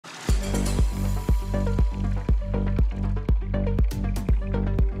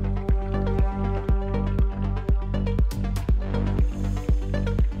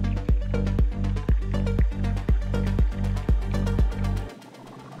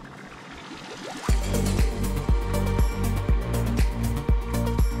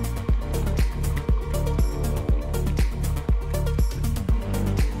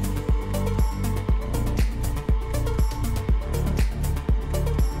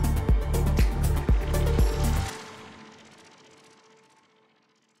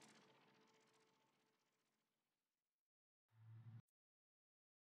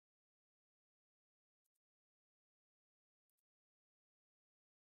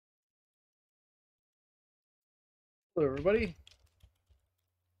Hello, everybody.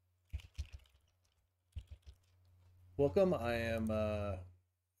 Welcome. I am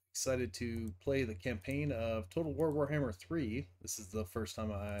excited to play the campaign of Total War Warhammer 3. This is the first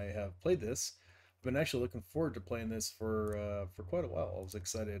time I have played this. I've been actually looking forward to playing this for quite a while. I was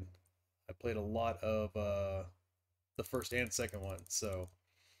excited. I played a lot of the first and second one, so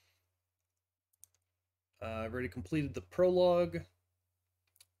I've already completed the prologue,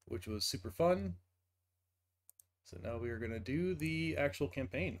 which was super fun. So now we are going to do the actual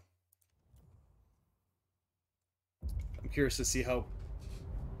campaign. I'm curious to see how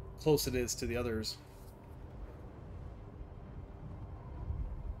close it is to the others.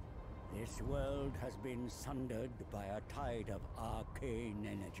 This world has been sundered by a tide of arcane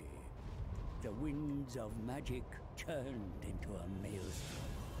energy. The winds of magic churned into a maelstrom.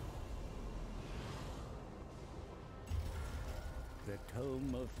 The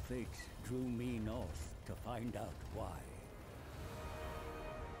Tome of Fate drew me north to find out why.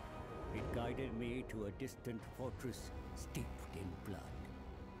 It guided me to a distant fortress steeped in blood.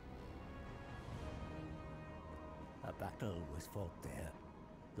 A battle was fought there.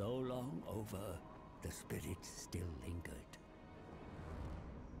 Though long over, the spirits still lingered.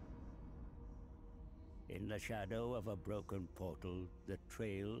 In the shadow of a broken portal, the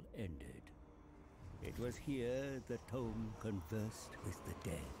trail ended. It was here the tome conversed with the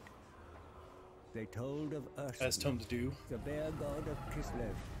dead. They told of Ursula, As tomes do. the bear god of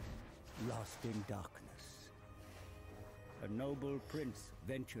Kislev, lost in darkness. A noble prince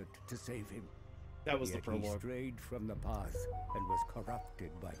ventured to save him. That was the Yet prologue. he strayed from the path and was corrupted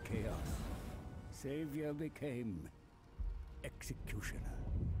by chaos. Savior became executioner.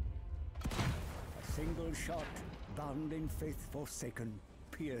 A single shot, bound in faith forsaken,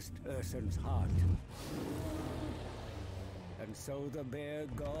 pierced Ursun's heart. And so the bear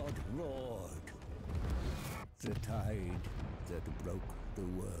god roared. The tide that broke the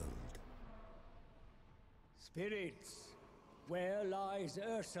world. Spirits, where lies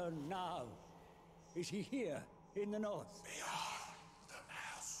Ursun now? Is he here, in the north? Beyond the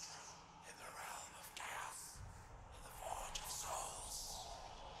maelstrom, in the realm of chaos, in the forge of souls.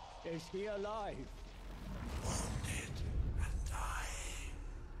 Is he alive? Wounded and dying,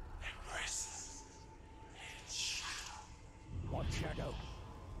 embraces its shadow. What shadow?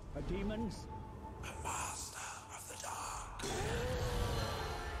 A demon's? A master of the dark.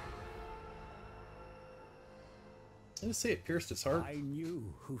 I just say it pierced his heart. I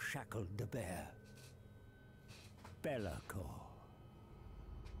knew who shackled the bear. Belacor.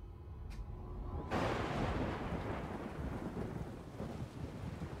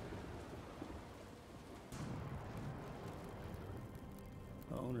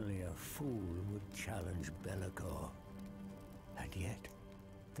 Only a fool would challenge Belacor. And yet,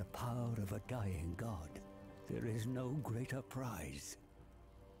 the power of a dying god, there is no greater prize.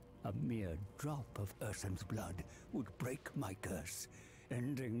 A mere drop of Ursun's blood would break my curse,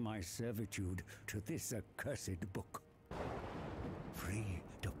 ending my servitude to this accursed book. Free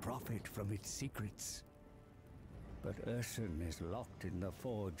to profit from its secrets. But Ursun is locked in the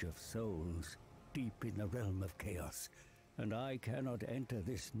Forge of Souls, deep in the realm of chaos, and I cannot enter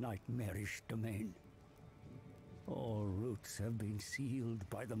this nightmarish domain. All routes have been sealed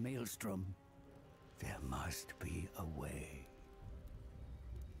by the Maelstrom. There must be a way.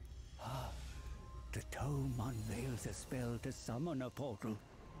 The tome unveils a spell to summon a portal.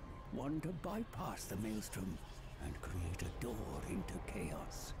 One to bypass the Maelstrom and create a door into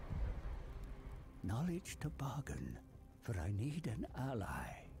chaos. Knowledge to bargain, for I need an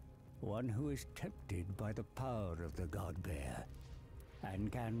ally. One who is tempted by the power of the God Bear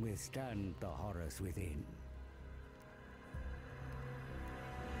and can withstand the horrors within.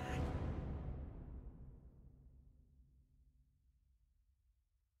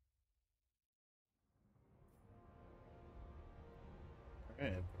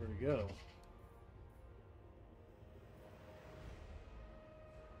 Alright, where to go?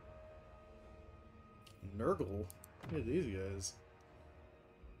 Nurgle? Look at these guys.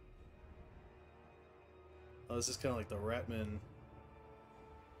 Oh, this is kind of like the Ratman.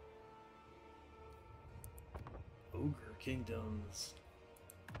 Ogre Kingdoms.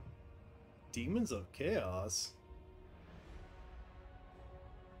 Demons of Chaos?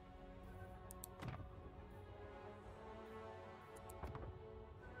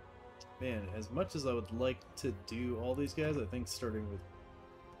 Man, as much as I would like to do all these guys, I think starting with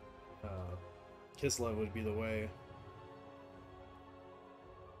Kislev would be the way.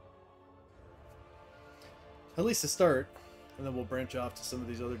 At least to start, and then we'll branch off to some of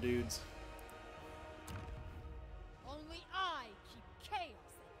these other dudes. Only I keep chaos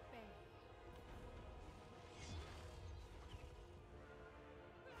at bay.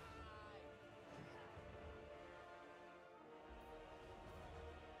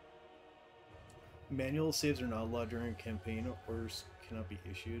 Manual saves are not allowed during a campaign. Orders cannot be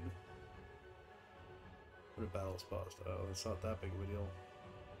issued. What a battle's paused. Oh, it's not that big of a deal.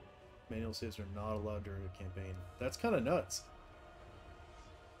 Manual saves are not allowed during a campaign. That's kind of nuts.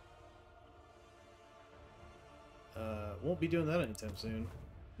 Won't be doing that anytime soon.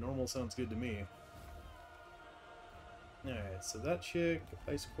 Normal sounds good to me. Alright, so that chick,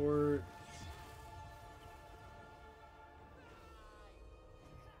 Ice Court.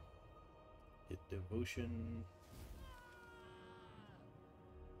 Get Devotion.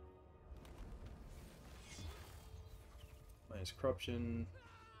 Nice Corruption.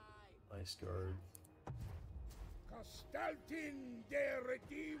 Ice Guard. Castaltin de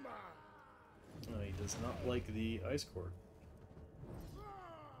Redeemer. No, he does not like the Ice Court.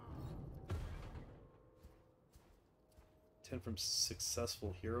 Ten from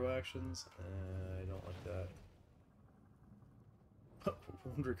successful hero actions. I don't like that.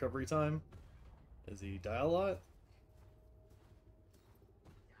 Wound recovery time. Does he die a lot?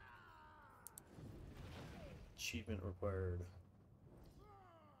 Achievement required.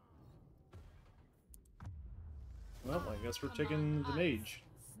 Well, I guess we're taking the mage.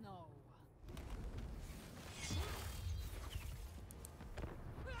 Snow.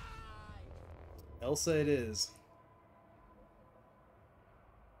 Elsa it is.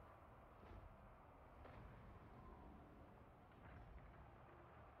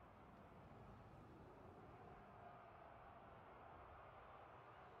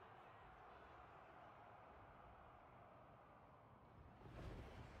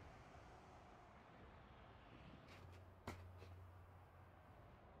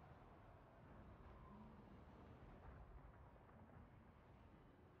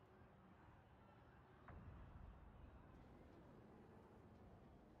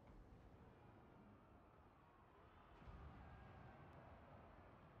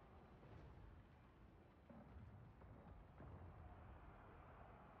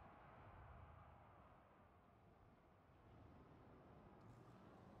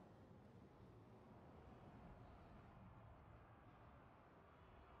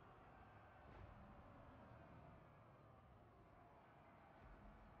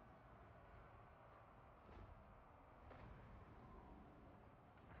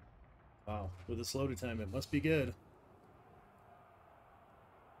 Wow, with a slow time, it must be good.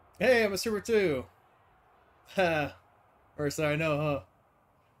 Hey, I'm a Super 2! Ha! First I know, huh?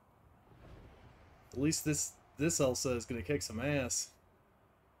 At least this Elsa is gonna kick some ass.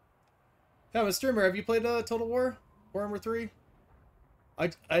 Hey, I'm a streamer. Have you played Total War? Warhammer 3?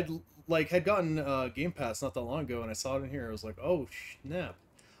 I'd like had gotten Game Pass not that long ago, and I saw it in here. I was like, oh snap!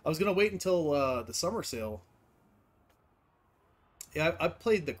 I was gonna wait until the summer sale. Yeah, I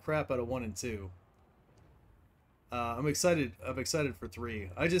played the crap out of 1 and 2. I'm excited. I'm excited for 3.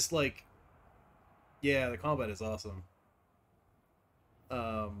 I just like, yeah, the combat is awesome.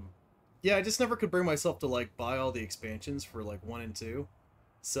 Yeah, I just never could bring myself to like buy all the expansions for like 1 and 2.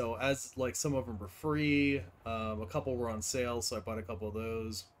 So as like some of them were free, a couple were on sale, so I bought a couple of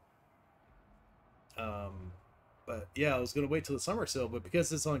those. But yeah, I was gonna wait till the summer sale, but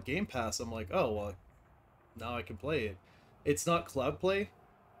because it's on Game Pass, I'm like, oh well, now I can play it. It's not cloud play,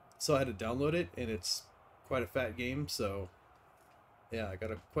 so I had to download it, and it's quite a fat game. So yeah, I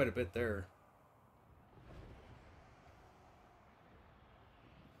got quite a bit there.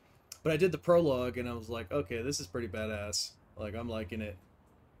 But I did the prologue, and I was like, okay, this is pretty badass. Like, I'm liking it.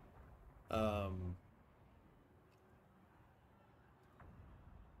 But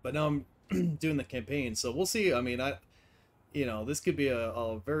now I'm doing the campaign, so we'll see. I mean, you know, this could be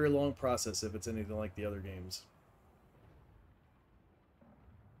a very long process if it's anything like the other games.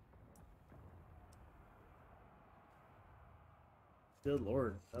 Good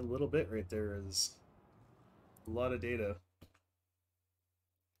lord, that little bit right there is a lot of data.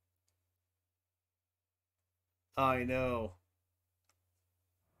 I know.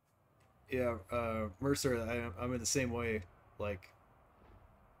 Yeah, Mercer, I'm in the same way. Like,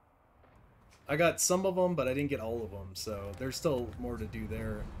 I got some of them, but I didn't get all of them, so there's still more to do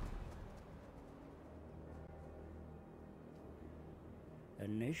there. A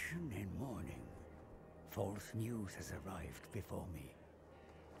nation in mourning. False news has arrived before me.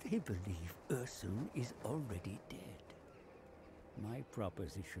 They believe Ursun is already dead. My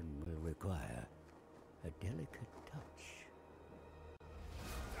proposition will require a delicate touch.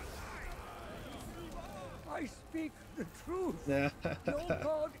 I speak the truth. Your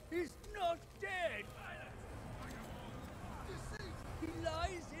god is not dead. He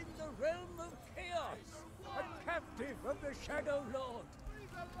lies in the realm of chaos, a captive of the Shadow Lord.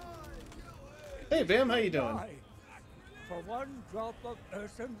 Hey, Bam, how you doing? For one drop of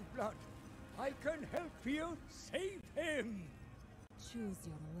Ursun's blood, I can help you save him. Choose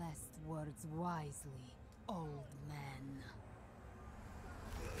your last words wisely, old man.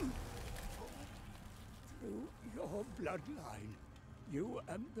 Through your bloodline, you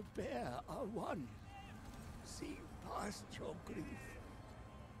and the bear are one. See past your grief.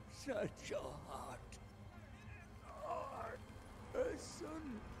 Search your heart.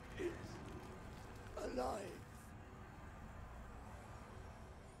 Ursun is alive.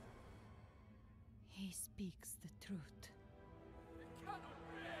 He speaks the truth.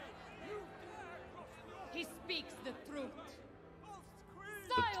 He speaks the truth.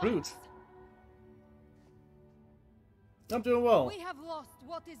 The truth. I'm doing well. We have lost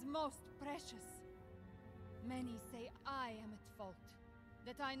what is most precious. Many say I am at fault,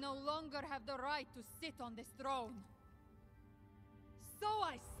 that I no longer have the right to sit on this throne. So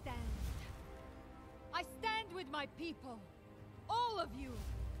I stand. I stand with my people, all of you.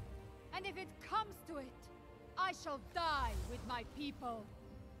 And if it comes to it, I shall die with my people.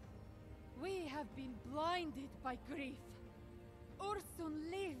 We have been blinded by grief. Ursun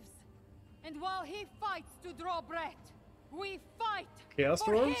lives, and while he fights to draw breath, we fight Chaos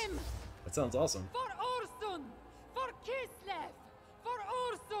for Dwarves? him! That sounds awesome. For Ursun! For Kislev! For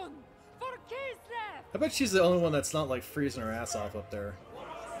Ursun! For Kislev! I bet she's the only one that's not like freezing her ass off up there.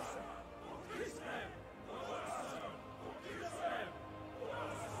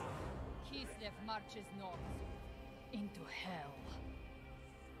 Kislev marches north, into hell.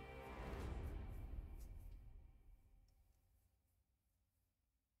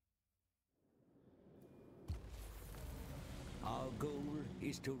 Our goal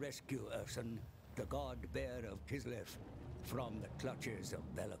is to rescue Ursun, the god-bear of Kislev, from the clutches of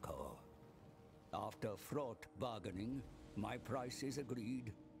Bellicor. After fraught bargaining, my price is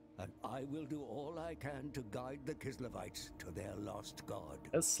agreed, and I will do all I can to guide the Kislevites to their lost god.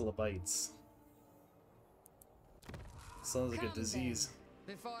 Slavites. Sounds like a disease.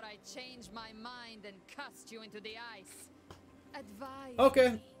 Then, before I change my mind and cast you into the ice. Advise Okay.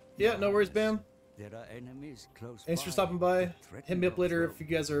 me. Yeah, no worries, Bam. There are enemies close Thanks for by stopping by. that threaten Hit me up your later throne. if you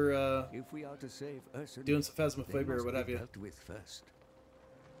guys are If we are to save Ursun, doing some they phasmophobia or must what be have you. dealt with first.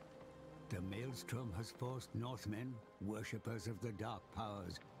 The Maelstrom has forced Northmen, worshippers of the dark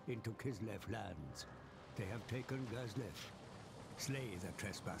powers, into Kislev lands. They have taken Gazlev. Slay the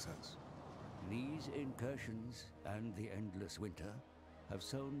trespassers. These incursions and the endless winter have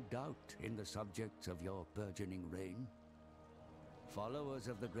sown doubt in the subjects of your burgeoning reign. Followers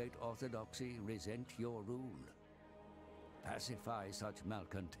of the Great Orthodoxy resent your rule. Pacify such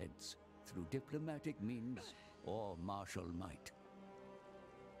malcontents through diplomatic means or martial might.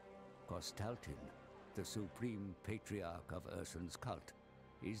 Kostaltin, the supreme patriarch of Ursun's cult,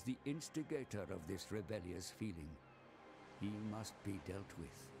 is the instigator of this rebellious feeling. He must be dealt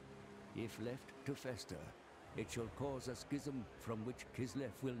with. If left to fester, it shall cause a schism from which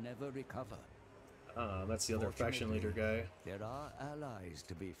Kislev will never recover. That's the other faction leader guy. There are allies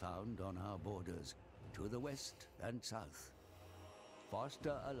to be found on our borders, to the west and south.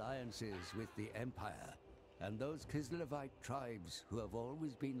 Foster alliances with the Empire and those Kislevite tribes who have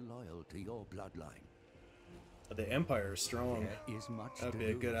always been loyal to your bloodline. The Empire is strong. There is much That'd to be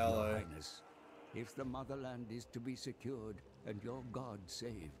a do, good Your ally. Highness. If the motherland is to be secured and your god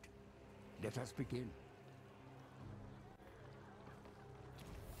saved, let us begin.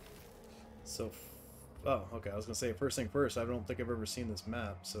 So, oh, okay. I was gonna say first thing first. I don't think I've ever seen this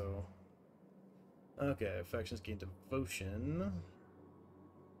map. So, okay. Factions gain devotion.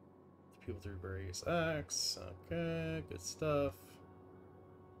 People through various acts. Okay, good stuff.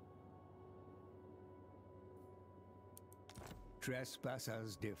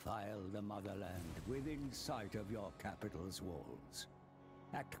 Trespassers defile the motherland within sight of your capital's walls.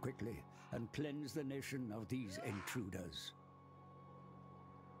 Act quickly and cleanse the nation of these intruders.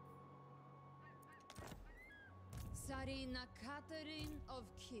 Tsarina Catherine of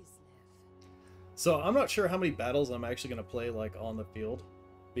Kislev. So I'm not sure how many battles I'm actually going to play like on the field,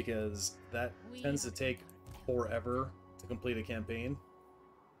 because that tends to take forever to complete a campaign.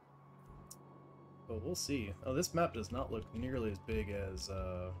 But we'll see. Oh, this map does not look nearly as big as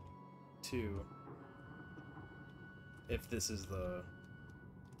 2. If this is the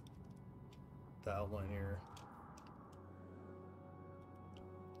outline here.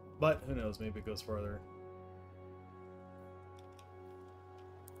 But who knows, maybe it goes farther.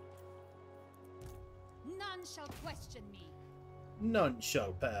 None shall question me. None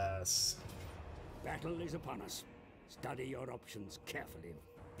shall pass. Battle is upon us. Study your options carefully.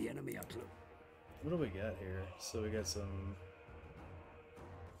 The enemy are close. What do we got here? So we got some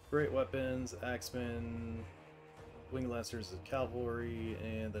great weapons, axemen, wing lancers, of cavalry,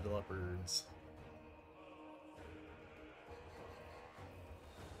 and the leopards.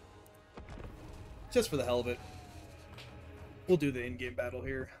 Just for the hell of it, we'll do the in-game battle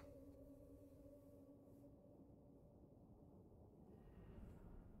here.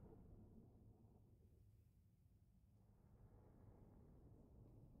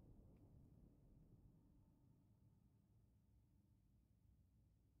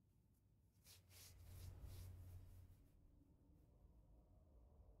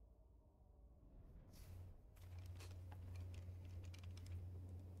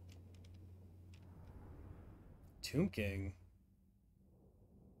 Tomb King.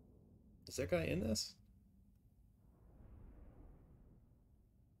 Is that guy in this?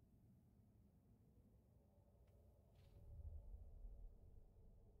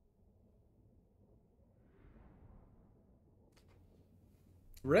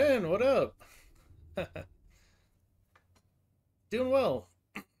 Ren, what up? Doing well.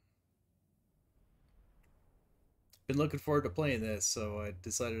 Been looking forward to playing this, so I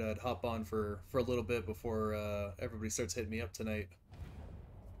decided I'd hop on for a little bit before everybody starts hitting me up tonight.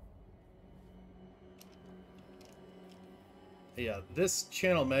 Yeah, this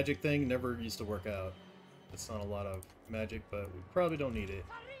channel magic thing never used to work out. It's not a lot of magic, but we probably don't need it.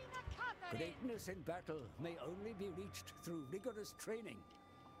 Greatness in battle may only be reached through rigorous training.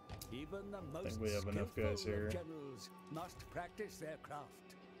 Even the most I think we have enough guys skillful here. of generals must practice their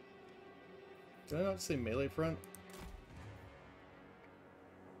craft. Did I not say melee front?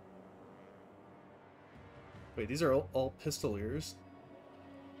 Wait, these are all pistoliers?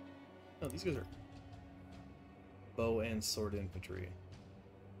 No, these guys are bow and sword infantry.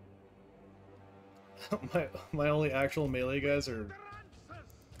 my only actual melee guys are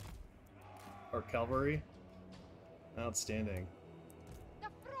cavalry. Outstanding. The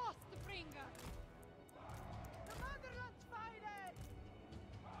Frostbringer. The Motherland's fighter.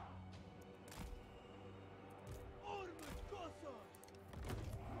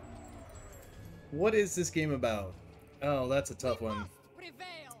 What is this game about? Oh, that's a tough We one. must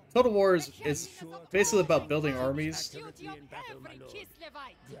prevail. Total War is basically about building armies. Duty of every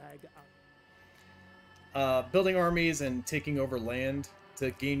Kislevite. Drag out. Building armies and taking over land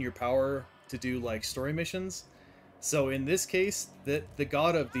to gain your power to do like story missions. So in this case, the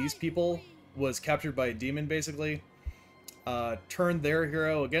god of these people was captured by a demon, basically. Turned their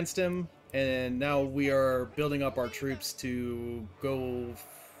hero against him, and now we are building up our troops to go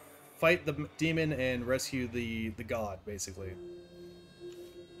fight the demon and rescue the god, basically.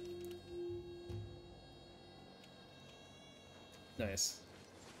 Nice.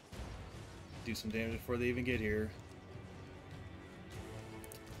 Do some damage before they even get here.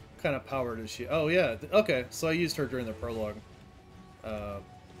 What kind of power does she... Oh, yeah. Okay, so I used her during the prologue.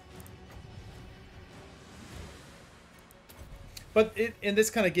 But in this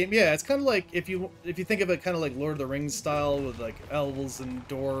kind of game, yeah, it's kind of like if you think of it kind of like Lord of the Rings style with like elves and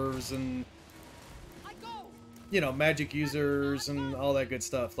dwarves and I go. you know, magic users and all that good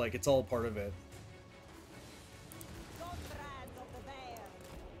stuff. Like it's all part of it. Comrades of the bear.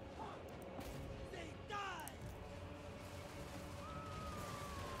 They die!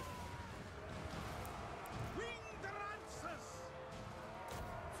 Ring the lances!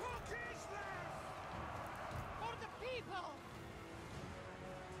 For Kislev! For the people.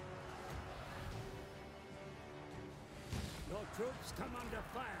 Your troops come under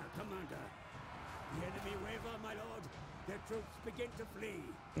fire, Commander. The enemy waver, my lord. Their troops begin to flee.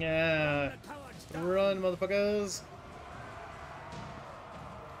 Yeah. The cowards down. Run, motherfuckers!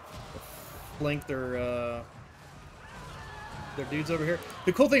 Flank their dudes over here.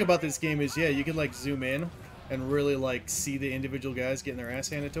 The cool thing about this game is, yeah, you can like zoom in and really like see the individual guys getting their ass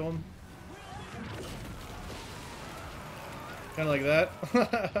handed to them. Kind of like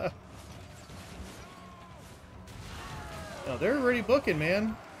that. Oh, they're already booking,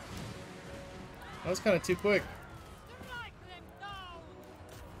 man. That was kind of too quick.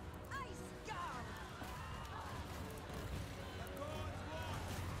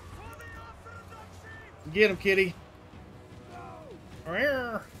 Get him, kitty.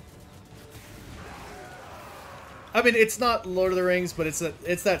 I mean, it's not Lord of the Rings, but it's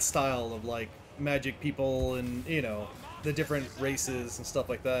that style of like magic people and, you know, the different races and stuff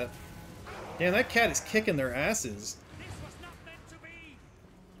like that. Damn, that cat is kicking their asses.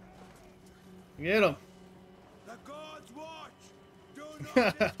 Get him. The gods watch. Do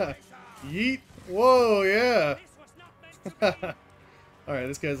not disgrace us. Yeet. Whoa, yeah. Alright,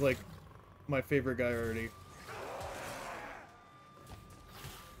 this guy's like my favorite guy already.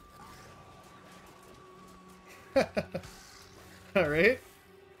 Alright.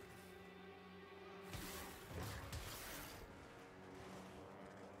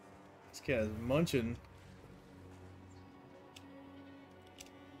 This guy's munching.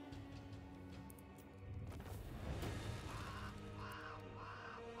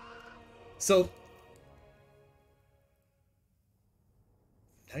 So,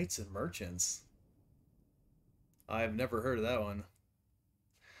 Knights and Merchants. I've never heard of that one.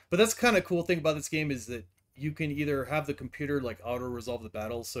 But that's kind of cool thing about this game is that you can either have the computer like auto resolve the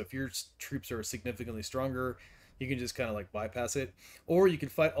battles, so if your troops are significantly stronger, you can just kind of like bypass it, or you can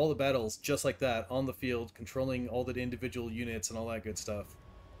fight all the battles just like that on the field, controlling all the individual units and all that good stuff.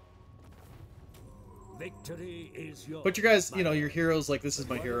 Victory is yours, but your guys, you know, your heroes, like this is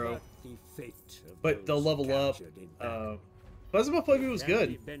my hero, but they'll level up. Phasmophobia was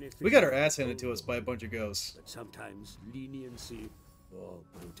good. We got our ass handed to us by a bunch of ghosts. But sometimes leniency or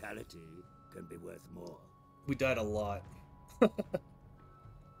brutality can be worth more. We died a lot.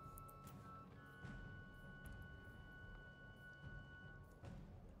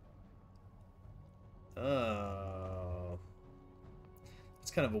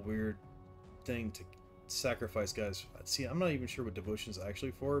 It's kind of a weird thing to sacrifice guys. See, I'm not even sure what devotion's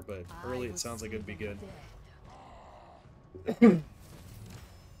actually for, but early it sounds like it'd be good.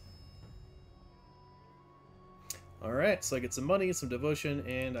 Alright, so I get some money, some devotion,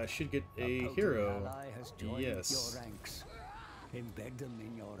 and I should get a hero. Yes. Your ranks. Embed them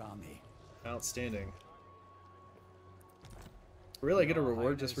in your army. Outstanding. Really, I get a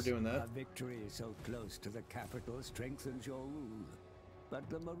reward just for doing that? A victory so close to the capital strengthens your rule. But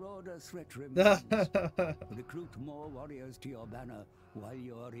the marauder threat remains. Recruit more warriors to your banner while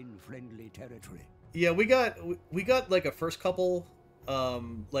you're in friendly territory. Yeah, we got like a first couple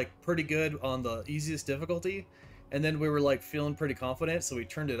like pretty good on the easiest difficulty, and then we were like feeling pretty confident, so we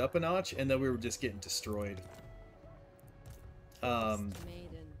turned it up a notch, and then we were just getting destroyed. And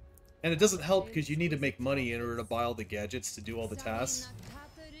it doesn't help because you need to make money in order to buy all the gadgets to do all the tasks.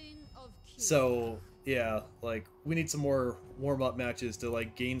 So yeah, like we need some more warm-up matches to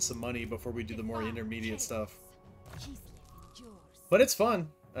like gain some money before we do the more intermediate stuff. But it's fun,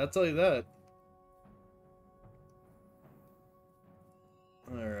 I'll tell you that.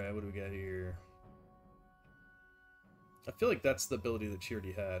 Alright, what do we got here? I feel like that's the ability that she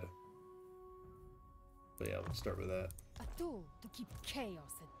already had. But yeah, we'll start with that. A tool to keep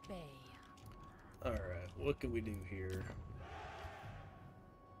chaos at bay. Alright, what can we do here?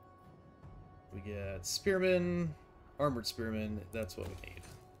 We got Spearman, Armored Spearman, that's what we need.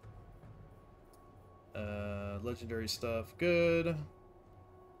 Legendary stuff, good.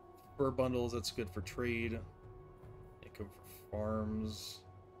 Fur bundles, that's good for trade. Income for farms.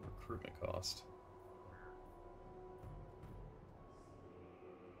 Recruitment cost.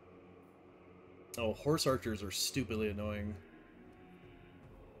 Oh, horse archers are stupidly annoying.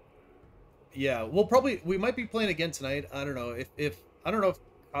 Yeah, we might be playing again tonight. I don't know if I don't know if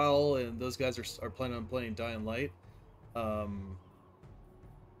Kyle and those guys are planning on playing Dying Light. But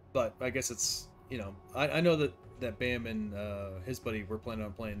I guess it's, you know, I know that Bam and his buddy were planning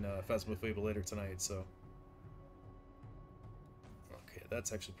on playing Phasmophobia later tonight, so. Okay,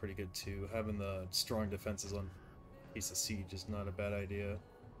 that's actually pretty good too. Having the strong defenses on Piece of Siege is not a bad idea.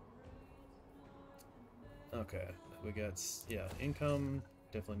 Okay, we got, yeah, income,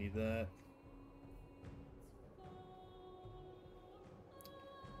 definitely need that.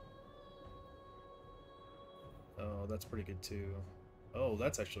 Oh, that's pretty good too. Oh,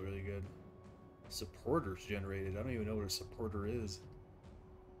 that's actually really good. Supporters generated. I don't even know what a supporter is.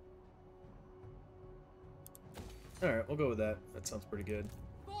 Alright, we'll go with that. That sounds pretty good.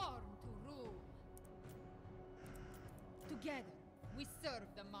 Born to rule. Together, we serve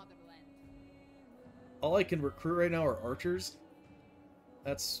the motherland. All I can recruit right now are archers.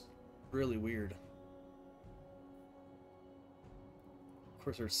 That's really weird. Of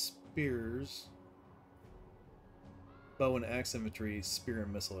course, there's spears. Bow and axe infantry, spear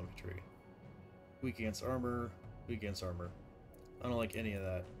and missile infantry. Weak against armor, weak against armor. I don't like any of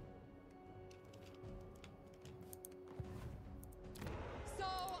that. So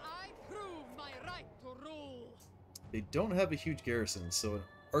I prove my right to They don't have a huge garrison, so an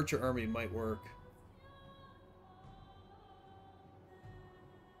archer army might work.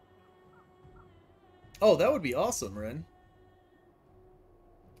 Oh, that would be awesome, Ren.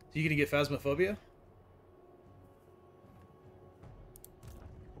 So you gonna get Phasmophobia?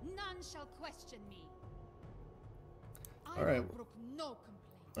 None shall question me. I All right. will brook no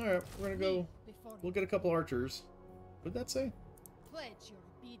complaint. All right, we're gonna go. Before We'll get a couple archers. What'd that say? pledge your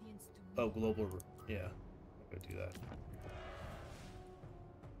obedience to me. Oh, global. Yeah, I'm gonna do that.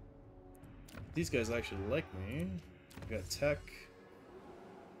 These guys actually like me. We got tech.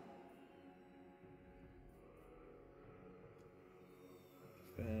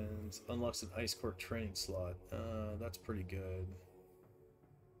 And unlocks an ice court training slot. That's pretty good.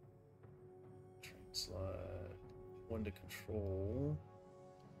 Training slot. One to control.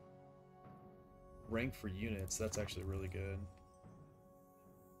 Rank for units. That's actually really good.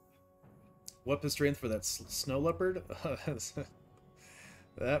 Weapon strength for that snow leopard.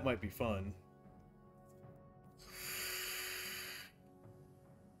 That might be fun.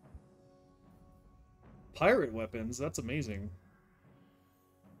 Pirate weapons. That's amazing.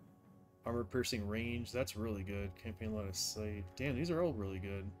 Armor piercing range, that's really good. Campaign line of sight. Damn, these are all really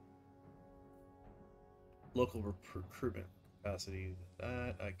good. Local recruitment capacity.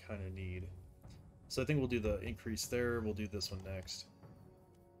 That I kind of need. So I think we'll do the increase there. We'll do this one next.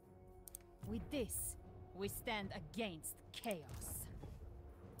 With this, we stand against chaos.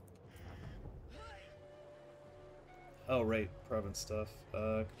 Oh, right. Province stuff.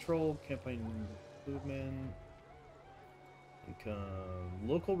 Control, campaign movement. Income.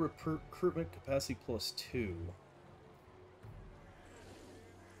 Local recruitment capacity +2.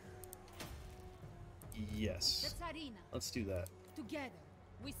 Yes. The Tsarina. Let's do that. Together,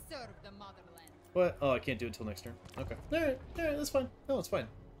 we serve the motherland. What? Oh, I can't do it until next turn. Okay. Alright, that's fine. No, it's fine.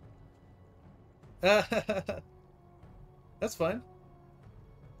 That's fine.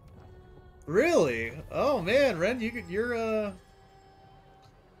 Really? Oh man, Ren, you're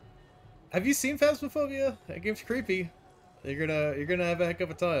have you seen Phasmophobia? That game's creepy. You're gonna have a heck of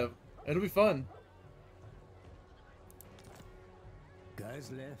a time. It'll be fun.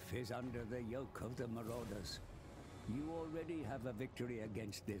 Gazlef is under the yoke of the Marauders. You already have a victory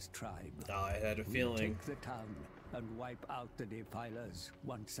against this tribe. Oh, I had a We feeling. take the town and wipe out the defilers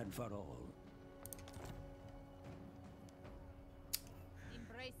once and for all.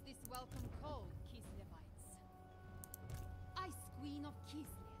 Embrace this welcome call, Kislevites. Ice Queen of Kislev.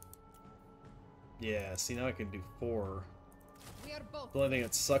 Yeah, see now I can do 4. We are both The only thing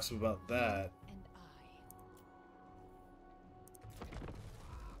that sucks about that and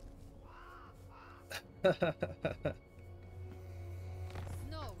I.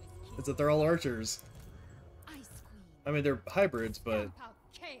 Snow is is that they're all archers. Ice Queen. I mean, they're hybrids, but Stamp out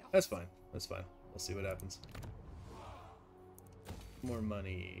chaos. that's fine. That's fine. We'll see what happens. More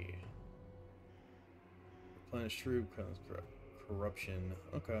money. Replenish troop, corruption.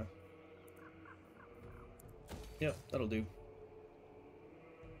 Okay. Yep, that'll do.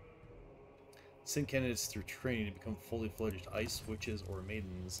 Send candidates through training to become fully fledged ice witches or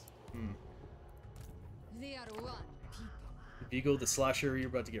maidens. They are one people. If you go the slasher, you're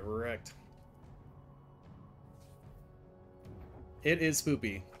about to get wrecked. It is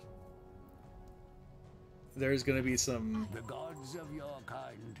spoopy. There's gonna be some... The gods of your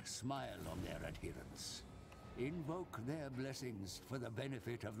kind smile on their adherents. Invoke their blessings for the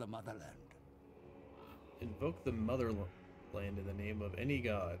benefit of the motherland. Invoke the motherland in the name of any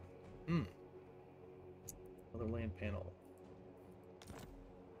god. Motherland panel.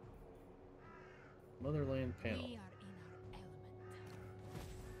 Motherland panel. We are in our element.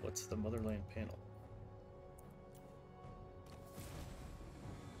 What's the Motherland panel?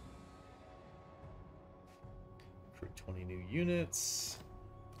 Recruit 20 new units.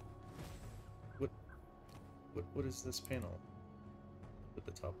 What is this panel? At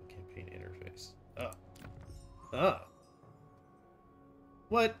the top of the campaign interface. Ah.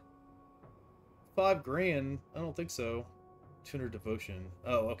 What? 5 grand? I don't think so. 200 devotion.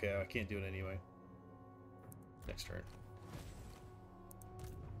 Oh, okay. I can't do it anyway. Next turn.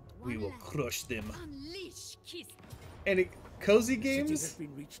 We will crush them. Unleash Kislev. Any cozy The city has games?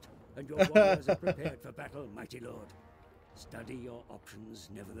 been reached, and your warriors are prepared for battle, mighty lord. Study your options,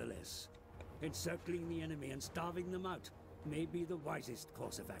 nevertheless. Encircling the enemy and starving them out may be the wisest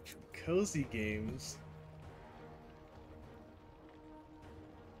course of action. Cozy games.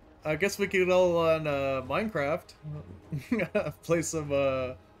 I guess we could all on Minecraft play some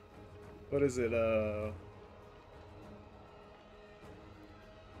what is it?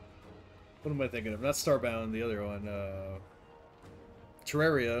 What am I thinking of? Not Starbound, the other one.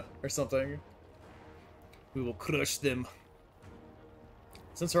 Terraria or something. We will crush them.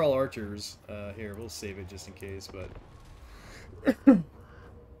 Since they're all archers, here, we'll save it just in case, but...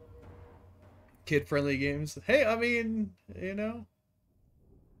 Kid-friendly games. Hey, I mean, you know...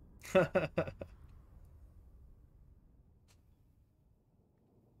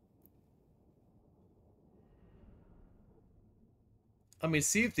 I mean,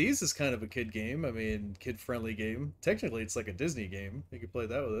 Sea of Thieves is kind of a kid game. I mean, kid-friendly game. Technically, it's like a Disney game. You could play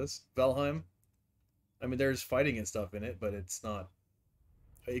that with us. Valheim. I mean, there's fighting and stuff in it, but it's not...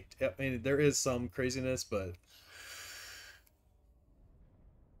 I mean, there is some craziness, but...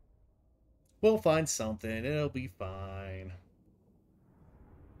 We'll find something. It'll be fine.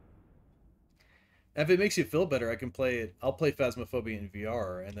 If it makes you feel better, I can play it. I'll play Phasmophobia in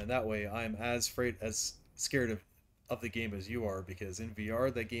VR, and then that way I'm as afraid, as scared of the game as you are, because in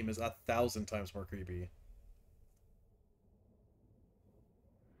VR that game is 1,000 times more creepy.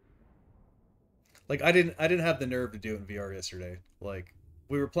 Like I didn't have the nerve to do it in VR yesterday. Like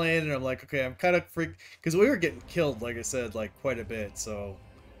we were playing, and I'm like, okay, I'm kind of freaked because we were getting killed, like I said, like quite a bit. So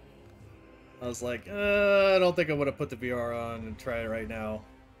I was like, I don't think I want to put the VR on and try it right now.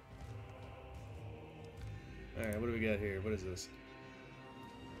 Alright, what do we got here? What is this?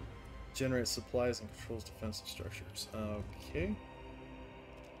 Generates supplies and controls defensive structures. Okay.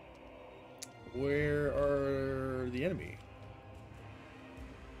 Where are the enemy?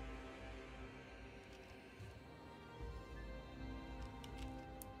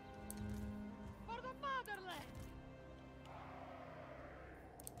 For the fatherland!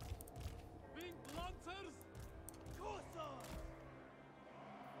 Pink Lancers! Corsairs!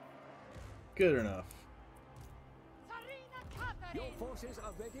 Good enough. Your forces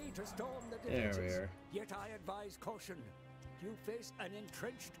are ready to storm the There defenses. we are. Yet I advise caution. You face an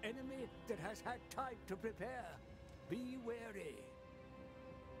entrenched enemy that has had time to prepare. Be wary.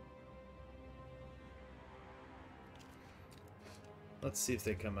 Let's see if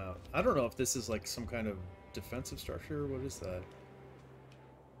they come out. I don't know if this is like some kind of defensive structure. What is that?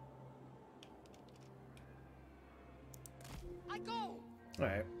 I go!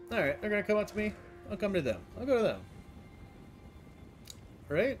 Alright. Alright, they're gonna come out to me. I'll come to them. I'll go to them.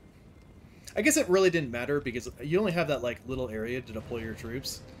 Right? I guess it really didn't matter because you only have that like little area to deploy your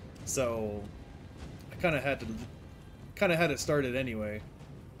troops. So I kind of had to start it anyway.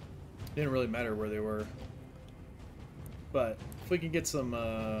 Didn't really matter where they were. But if we can get some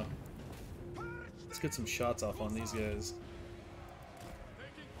let's get some shots off on these guys.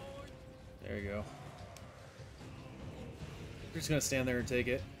 There you go. We're just gonna stand there and take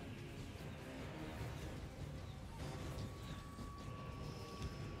it.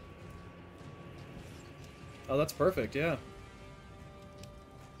 Oh, that's perfect, yeah.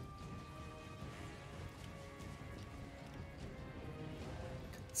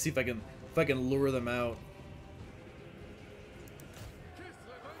 Let's see if I can lure them out.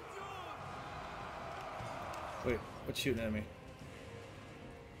 Wait, what's shooting at me?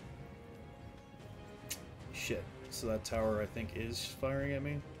 Shit. So that tower I think is firing at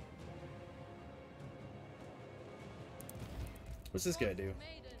me. What's this guy do?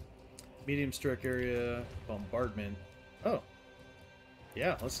 Medium strike area bombardment. Oh.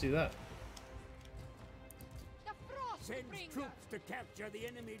 Yeah, let's do that. The frost Send bringer! troops to capture the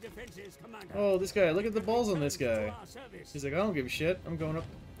enemy defenses, Commander. Oh, this guy. Look at the balls on this guy. To our service. He's like, I don't give a shit. I'm going up.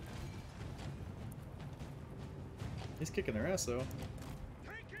 He's kicking their ass, though.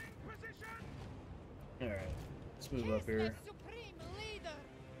 Alright. Let's move up here. The supreme leader!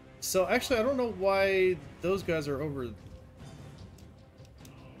 So, actually, I don't know why those guys are over...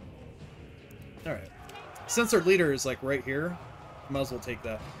 Alright. Since their leader is, like, right here, might as well take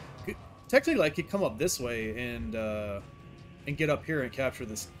that. Technically, I could come up this way and get up here and capture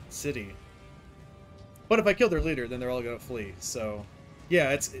this city. But if I kill their leader, then they're all gonna flee. So,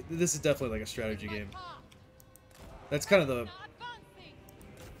 yeah, this is definitely like a strategy game. That's kind of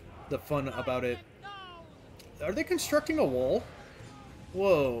the fun about it. Are they constructing a wall?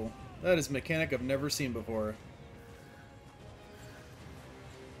 Whoa, that is a mechanic I've never seen before.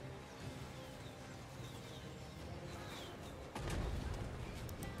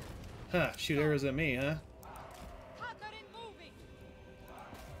 Huh, shoot arrows at me, huh?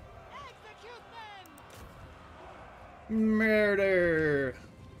 Murder!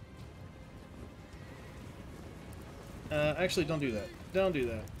 Actually, don't do that. Don't do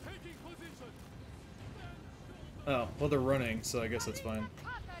that. Oh, well, they're running, so I guess that's fine.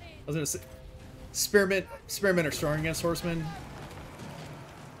 I was gonna say, spearmen are strong against horsemen.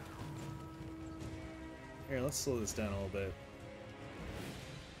 Here, let's slow this down a little bit.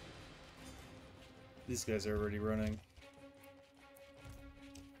 These guys are already running.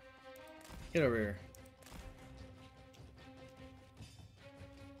 Get over here.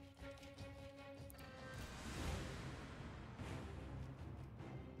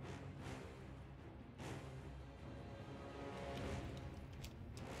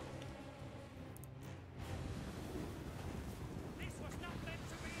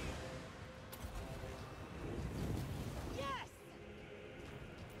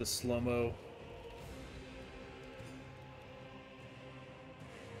 The slow-mo.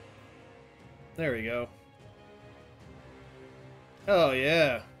 There we go. Oh,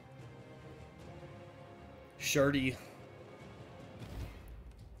 yeah. Shardy.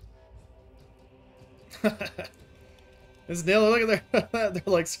 This nail, look at their they're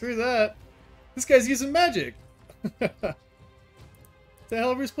like, screw that. This guy's using magic. What the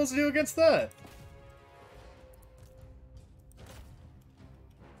hell are we supposed to do against that?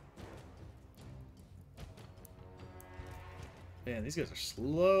 Man, these guys are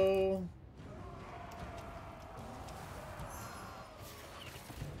slow.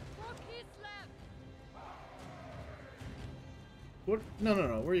 What? No, no,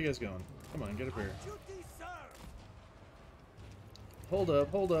 no. Where are you guys going? Come on, get up here. Hold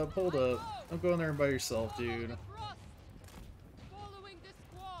up, hold up, hold up. Don't go in there by yourself, dude. Following the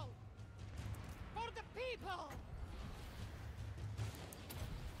squall. For the people.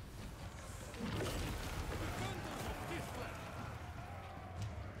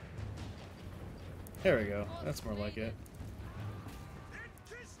 There we go. That's more like it.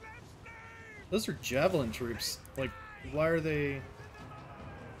 Those are javelin troops. Like, why are they...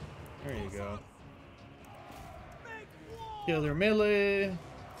 There you go. Kill their melee.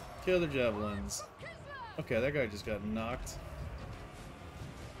 Kill their javelins. Okay, that guy just got knocked.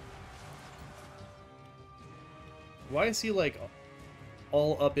 Why is he, like,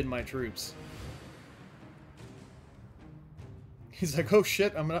 all up in my troops? He's like, oh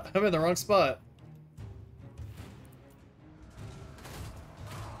shit, I'm in the wrong spot.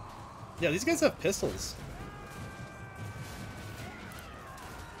 Yeah, these guys have pistols.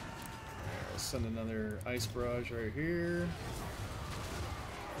 I'll send another ice barrage right here.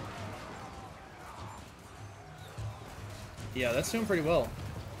 Yeah, that's doing pretty well.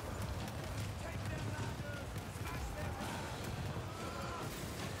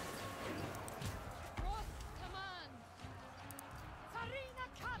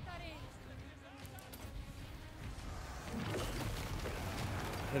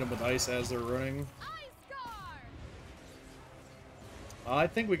 Hit them with ice as they're running. I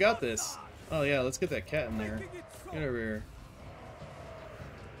think we got this. Oh yeah, let's get that cat in there. Get over here.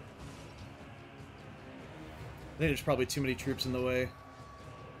 I think there's probably too many troops in the way.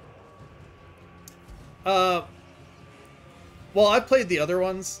 Well, I've played the other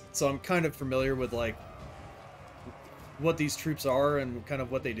ones, so I'm kind of familiar with, like, what these troops are and kind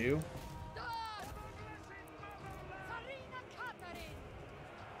of what they do.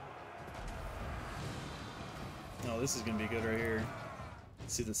 Oh, this is gonna be good right here.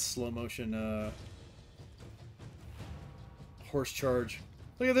 See the slow motion horse charge.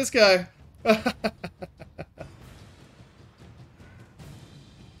 Look at this guy.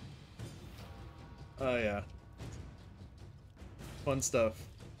 Oh yeah. Fun stuff.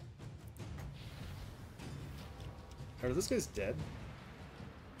 Are those guys dead?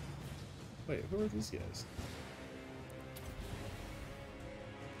 Wait, who are these guys?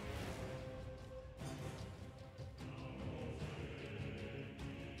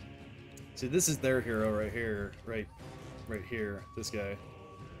 See, this is their hero right here, right here, this guy.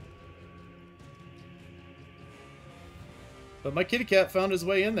 But my kitty cat found his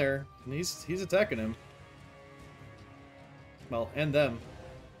way in there, and he's attacking him. Well, and them.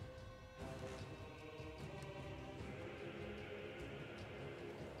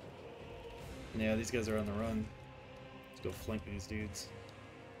 Yeah, these guys are on the run. Let's go flank these dudes.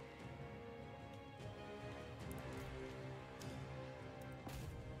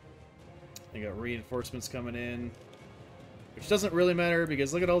 They got reinforcements coming in, which doesn't really matter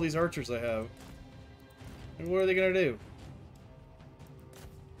because look at all these archers I have. And what are they gonna do?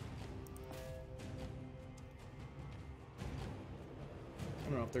 I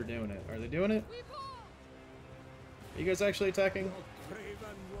don't know if they're doing it. Are they doing it? Are you guys actually attacking?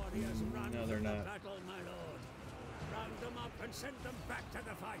 No, they're not. Round them up and send them back to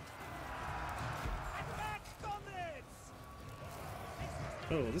the fight.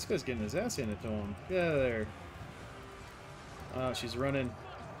 Oh, this guy's getting his ass handed to him. Get out of there. Oh, she's running.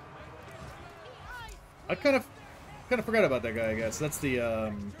 I kind of forgot about that guy, I guess. That's the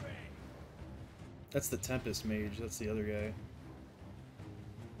Tempest Mage. That's the other guy.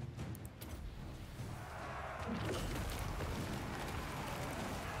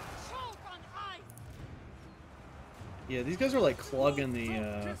 Yeah, these guys are like clogging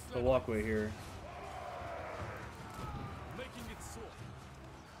the walkway here.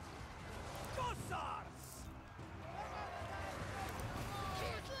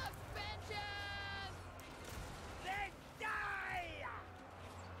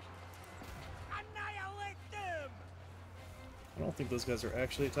 I don't think those guys are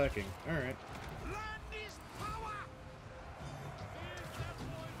actually attacking. Alright. Land is power!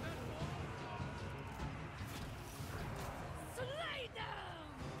 Slay them!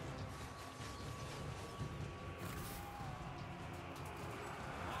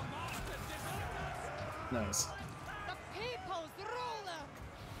 Nice. The people's ruler!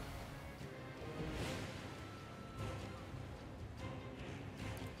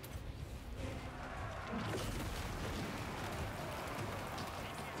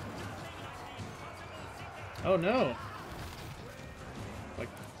 Oh no!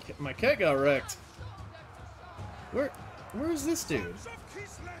 My cat got wrecked. Where's this dude? Of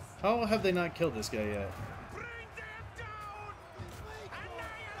Kislev! How have they not killed this guy yet? Bring them down!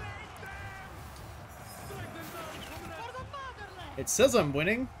 Annihilate them! For the motherland! It says I'm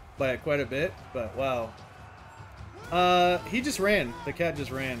winning by quite a bit, but wow. He just ran. The cat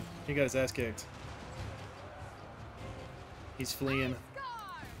just ran. He got his ass kicked. He's fleeing.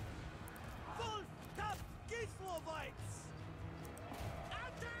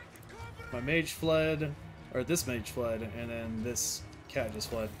 My mage fled, or this mage fled, and then this cat just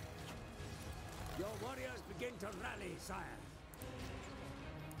fled. Your warriors begin to rally, sire.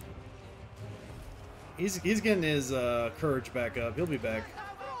 He's getting his courage back up. He'll be back.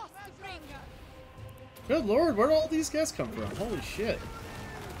 Frostbringer! Good lord, where'd all these guys come from? Holy shit.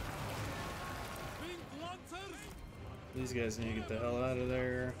 These guys need to get the hell out of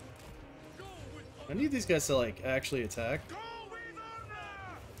there. I need these guys to like actually attack. Go with honor!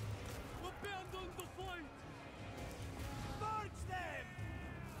 Abandon the fight! March them!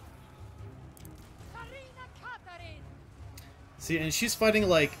 Karina Katarin! See, and she's fighting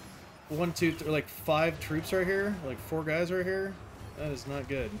like 1, 2, 3, like 5 troops right here, like 4 guys right here. That is not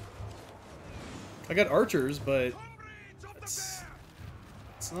good. I got archers, but Comrades of the it's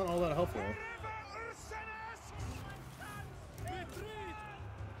bear! not all that helpful. Wherever Ursen asks! Retreat!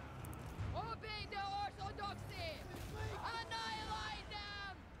 Obey the orthodoxy! Annihilate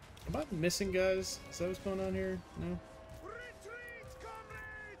them! Am I missing guys? Is that what's going on here? No? Retreat,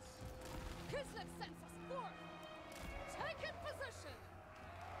 comrades! Kislev sends us forth! Take in position!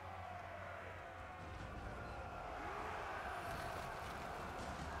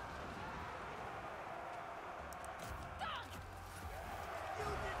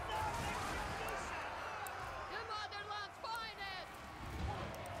 The motherland's finest!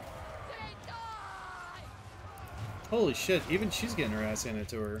 They die! Holy shit, even she's getting her ass handed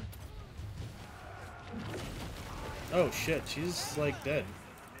to her. Oh shit, she's like dead.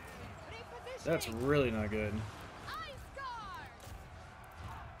 That's Repositioning! really not good. Ice Guard!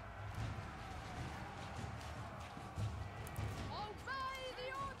 Obey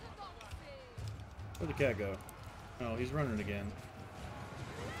the orthodoxy! Where'd the cat go? Oh, he's running again.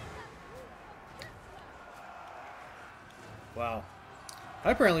 Wow.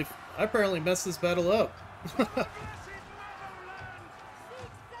 I apparently messed this battle up. Blessed motherland!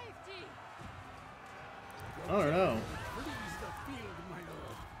 Seek safety! I don't know. Please the field, my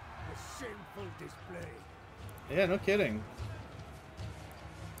lord. A shameful display. Yeah, no kidding.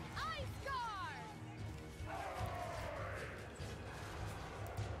 Ice Guard!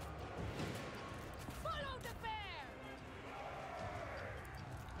 Follow the bear!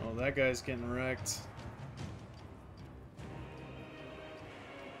 Oh, that guy's getting wrecked.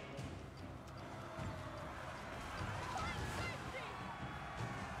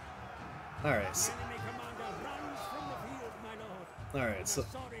 Alright, so, Enemy commander runs from the field, my lord. alright, so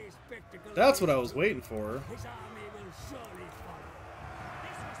Sorry spectacle. that's what I was waiting for. His army will surely follow.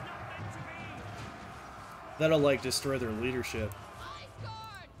 This was not meant to be! That'll like destroy their leadership. Ice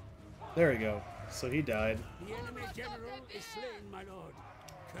Guard! There we go. So he died. The enemy general is slain, my lord,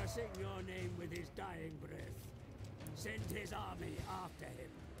 cursing your name with his dying breath. Send his army after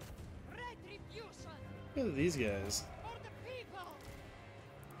him. Retribution! Look at these guys. For the people!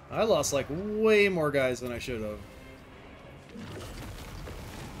 I lost like way more guys than I should have.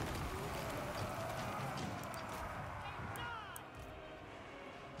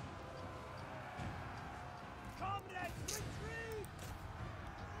 Comrades, retreat!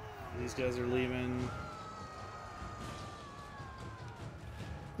 These guys are leaving.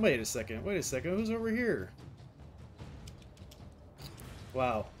 Wait a second. Wait a second. Who's over here?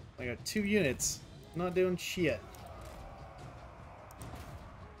 Wow. I got 2 units. Not doing shit.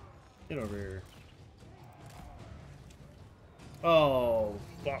 Get over here. Oh,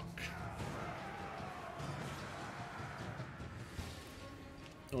 fuck.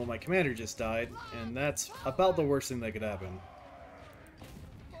 Well, my commander just died, and that's about the worst thing that could happen.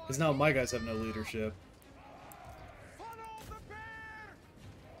 Because now my guys have no leadership. Follow the bear!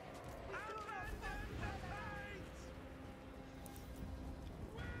 Abandon the fight!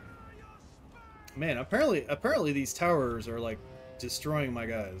 Man, apparently these towers are like destroying my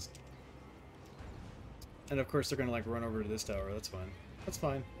guys. And of course they're gonna like run over to this tower. That's fine. That's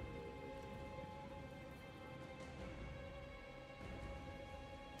fine.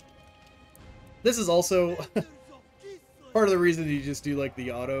 This is also part of the reason you just do like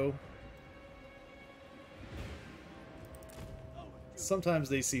the auto. Sometimes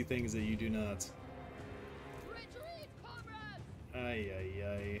they see things that you do not. Retreat, comrades! Ay, ay,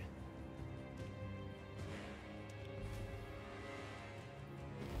 ay.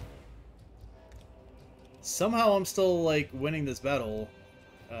 Somehow I'm still, like, winning this battle.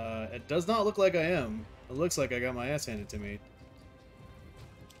 It does not look like I am. It looks like I got my ass handed to me.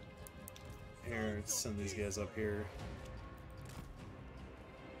 Here, let's send these guys up here.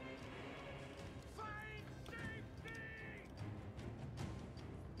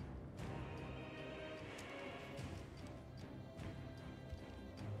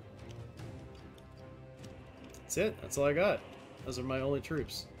 That's it. That's all I got. Those are my only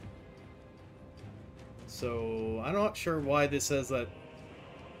troops. So, I'm not sure why this says that.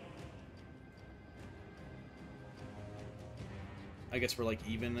 I guess we're like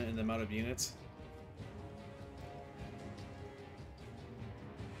even in the amount of units.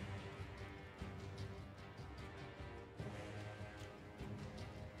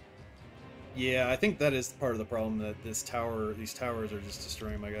 Yeah, I think that is part of the problem, that these towers are just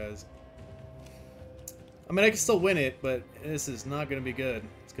destroying my guys. I mean, I can still win it, but this is not going to be good.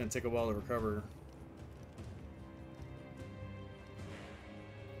 It's going to take a while to recover.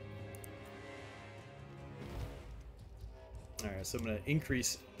 Alright, so I'm going to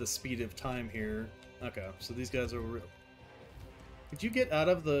increase the speed of time here. Okay, so these guys are... Could you get out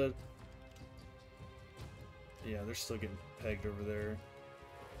of the... Yeah, they're still getting pegged over there.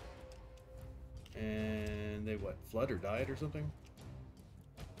 And they, what, flood or died or something?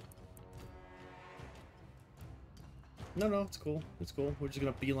 No, no, it's cool. It's cool. We're just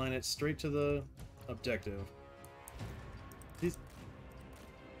going to beeline it straight to the objective. These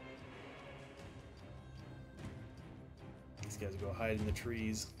guys go hide in the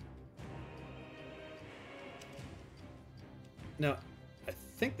trees. Now, I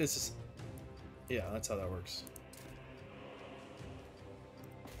think this is... Yeah, that's how that works.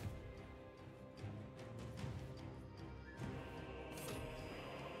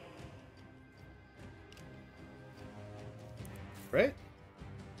 Right?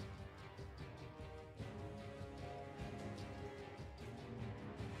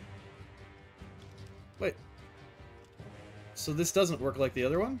 Wait. So this doesn't work like the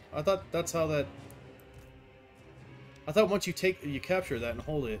other one? I thought that's how that... I thought once you capture that and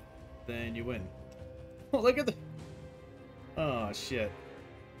hold it, then you win. Oh, look at the... Oh, shit.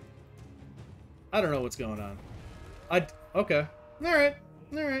 I don't know what's going on. Okay. Alright.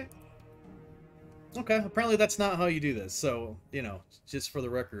 Alright. Okay, apparently that's not how you do this, so, you know, just for the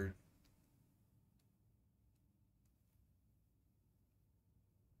record.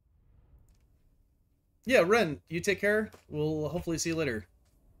 Yeah, Ren, you take care. We'll hopefully see you later.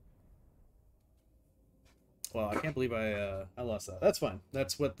 Wow, I can't believe I lost that. That's fine.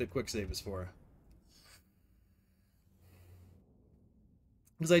 That's what the quick save is for.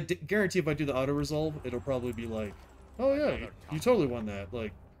 Because I guarantee if I do the auto-resolve, it'll probably be like, oh yeah, you totally won that.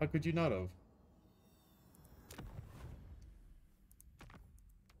 Like, how could you not have?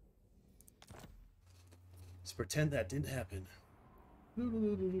 Let's pretend that didn't happen.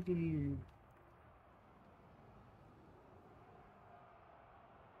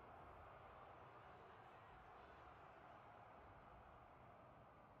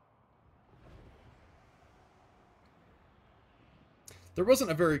 There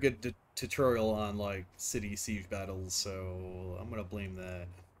wasn't a very good tutorial on, like, city siege battles, so I'm gonna blame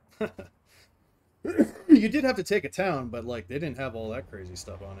that. You did have to take a town, but, like, they didn't have all that crazy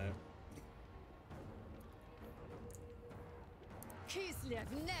stuff on it. Kislev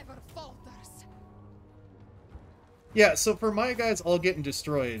never falters. Yeah, so for my guys all getting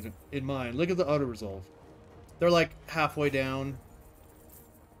destroyed in mine, look at the auto-resolve. They're, like, halfway down.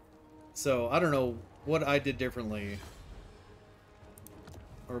 So, I don't know what I did differently.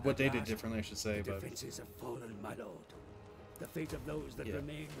 Or what they did differently, I should say, the but... defenses have fallen, my lord. The fate of those that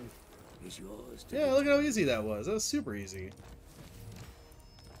remain is yours to Yeah, look at how easy that was. That was super easy.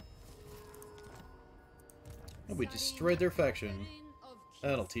 And we destroyed their faction.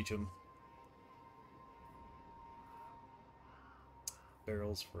 That'll teach them.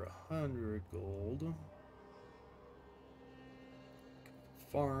 Barrels for 100 gold.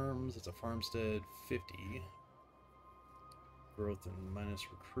 Farms, it's a farmstead, 50. Growth and minus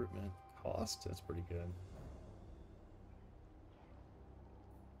recruitment cost, that's pretty good.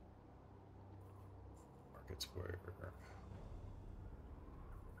 square.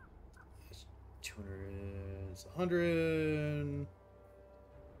 200 is 100.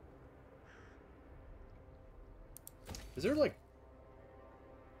 Is there like...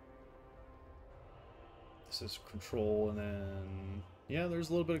 This is control, and then... Yeah, there's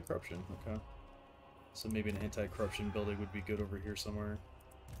a little bit of corruption. Okay. So maybe an anti-corruption building would be good over here somewhere.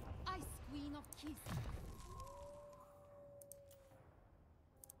 Ice Queen of Keys.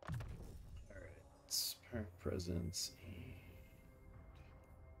 Alright. Spirit Presence.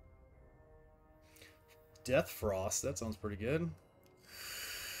 Death Frost. That sounds pretty good.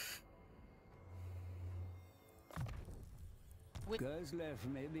 Gerslev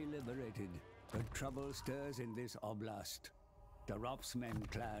may be liberated, but trouble stirs in this oblast. The Ropsmen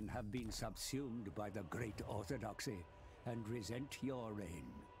clan have been subsumed by the Great Orthodoxy and resent your reign.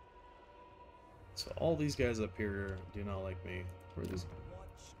 So all these guys up here do not like me. Where this...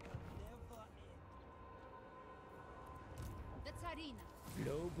 The Tsarina.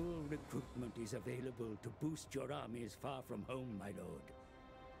 Global recruitment is available to boost your armies far from home, my lord.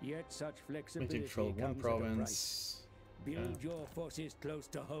 Yet such flexibility control of one comes at a price. province. Build your forces close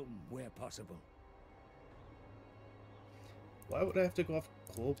to home where possible. Why would I have to go off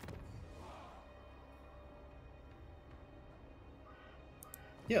global?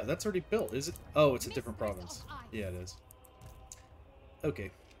 Yeah, that's already built, is it? Oh, it's a different province. Yeah, it is.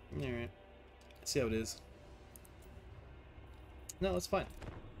 Okay. Alright. See how it is. No, it's fine.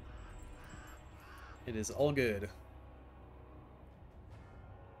 It is all good.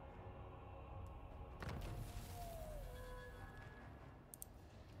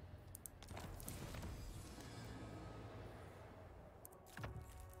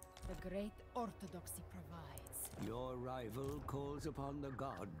 The Great Orthodoxy provides. Your rival calls upon the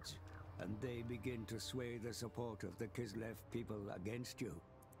gods, and they begin to sway the support of the Kislev people against you.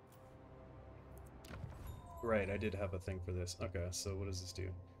 Right, I did have a thing for this. Okay, so what does this do?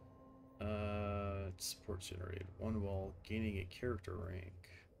 Support generated. One while gaining a character rank.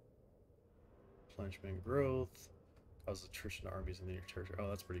 Replenishment growth. Cause attrition to armies in your territory. Oh,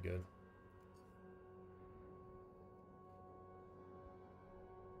 that's pretty good.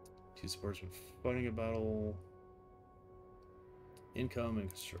 Two supports when fighting a battle. Income and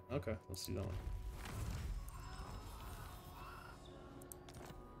construct. Okay, let's do that one.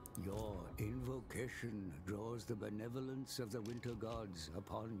 Your invocation draws the benevolence of the winter gods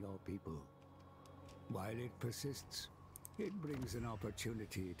upon your people. While it persists, it brings an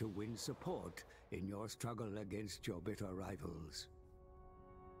opportunity to win support in your struggle against your bitter rivals.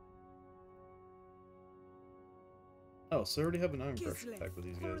 Oh, so I already have an iron crush attack with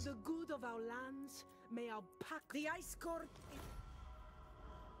these guys. For the good of our lands, may our pack the ice court.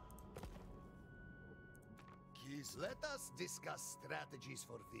 Please let us discuss strategies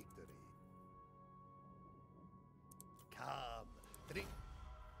for victory. Come, drink.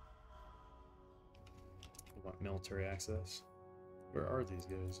 I want military access. Where are these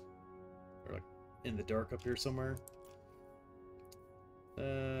guys? They're like in the dark up here somewhere.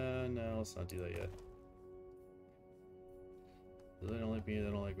 No, let's not do that yet. They don't like me, they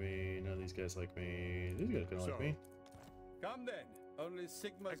don't like me. None of these guys like me. These guys don't like me. Come then. Only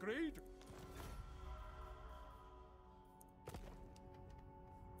Sigma agreed.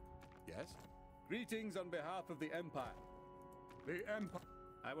 Yes? Greetings on behalf of the Empire. The Empire.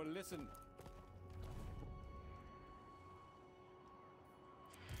 I will listen.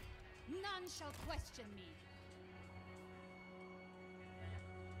 None shall question me.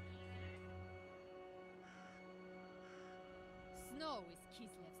 Snow is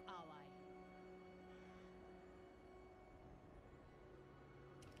Kislev's ally.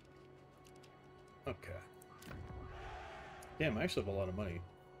 Okay. Damn, I actually have a lot of money.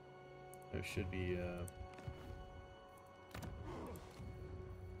 There should be,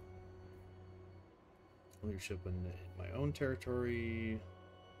 leadership in my own territory.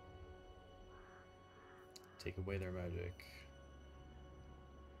 Take away their magic.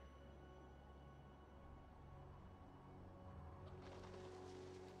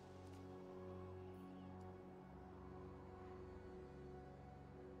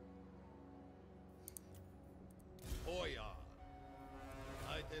 Oya.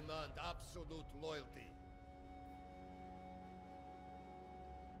 I demand absolute loyalty.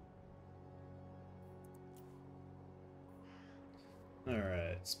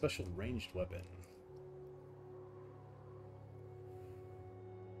 Alright, special ranged weapon.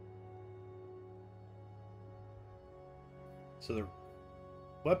 So the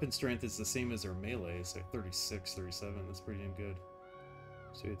weapon strength is the same as their melee. It's like 36, 37. That's pretty damn good.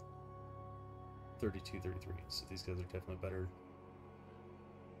 So 32, 33. So these guys are definitely better.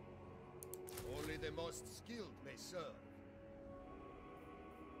 Only the most skilled may serve.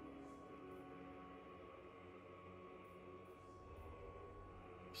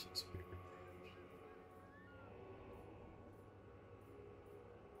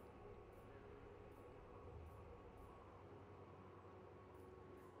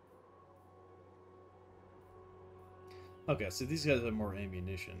 Okay, so these guys have more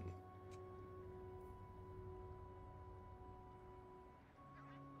ammunition.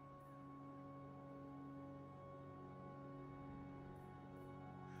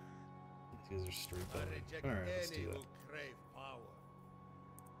 These guys are straight I bowed. reject Alright, let's any do that. who crave power.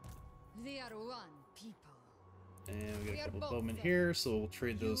 We are one people. And we We got a are couple both bowmen fair. here, so we'll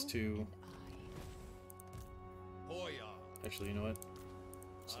trade those You two. and Boyar. Actually, you know what?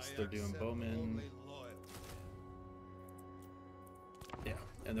 Since I they're doing accept bowmen, only loyalty. yeah,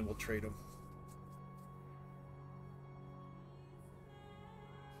 and then we'll trade them.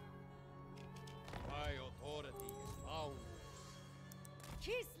 My authority is boundless. I.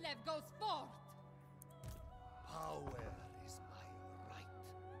 Kislev goes forth! Power is my right.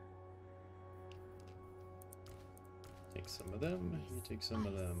 Take some of them. You take some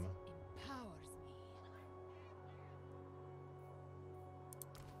of them. Empowers me.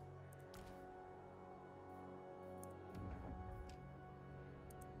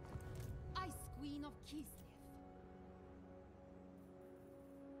 Ice Queen of Kislev.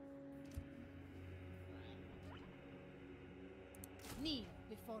 Kneel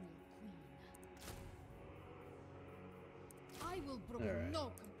before your queen. I will brook Alright.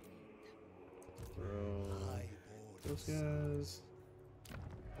 no complaint. Throw I those guys.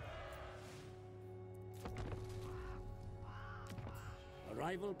 A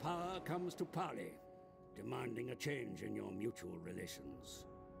rival power comes to parley, demanding a change in your mutual relations.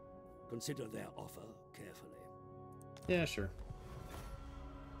 Consider their offer carefully. Yeah, sure.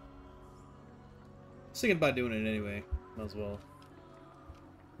 I was thinking about doing it anyway. Might as well.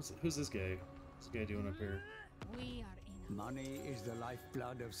 Who's this guy? What's this guy doing up here? We are in a Money is the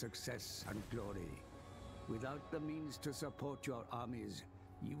lifeblood of success and glory. Without the means to support your armies,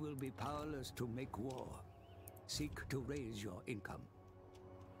 you will be powerless to make war. Seek to raise your income.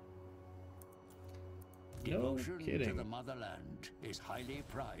 No Devotion to kidding. the motherland is highly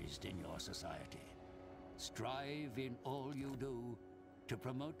prized in your society. Strive in all you do to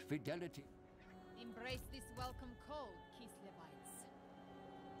promote fidelity. Embrace this welcome call, Kislevites.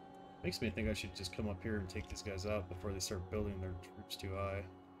 Makes me think I should just come up here and take these guys out before they start building their troops too high.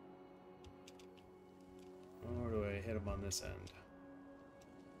 Or do I hit them on this end?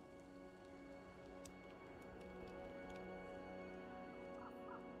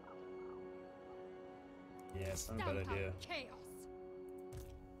 Yeah, it's not a bad Stamp out idea. chaos.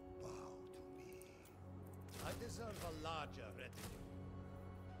 bow to me. I deserve a larger retinue.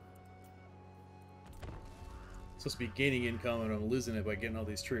 Supposed to be gaining income and I'm losing it by getting all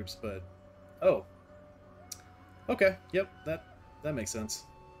these troops, but oh, okay, yep, that makes sense.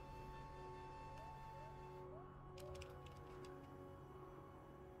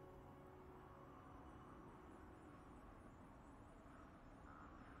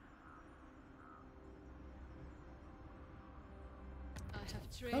 I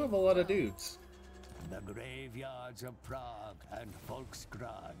have trained Kind of a lot of well. dudes. The graveyards of Prague and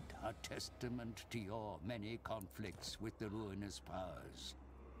Volksgrad are testament to your many conflicts with the ruinous powers.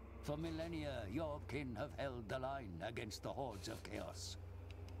 For millennia, your kin have held the line against the hordes of chaos.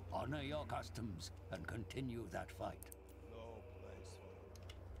 Honor your customs and continue that fight. No place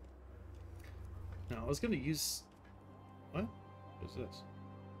for Now I was gonna use what? What is this?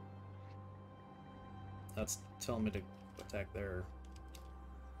 That's telling me to attack there.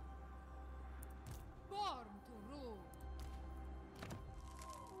 Born to rule.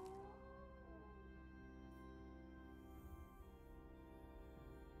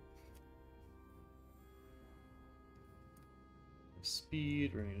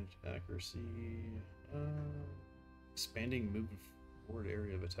 Speed, range, accuracy, expanding move forward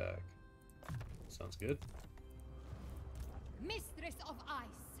area of attack. Sounds good. Mistress of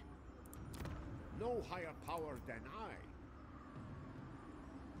Ice. No higher power than I.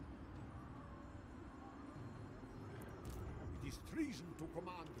 It is treason to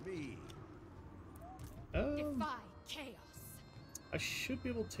command me. Defy chaos. I should be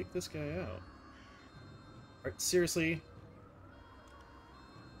able to take this guy out. Alright, seriously?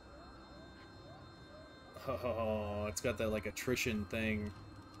 Oh, it's got that like attrition thing.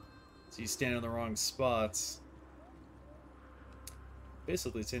 So you stand in the wrong spots.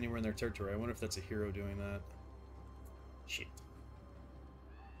 Basically, it's anywhere in their territory. I wonder if that's a hero doing that. Shit.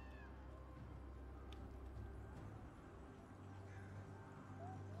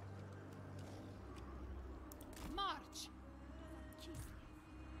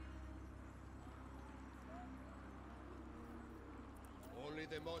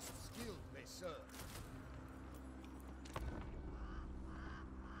 Only the most skilled may serve.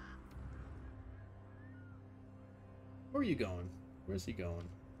 Where are you going? Where's he going?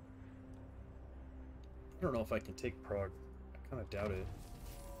 I don't know if I can take Prague. I kind of doubt it.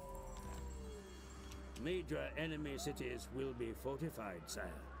 Major enemy cities will be fortified, sire.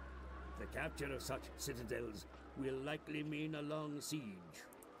 The capture of such citadels will likely mean a long siege.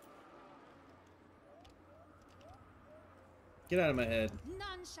 Get out of my head.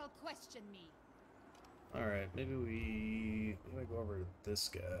 None shall question me. Alright, maybe we go over to this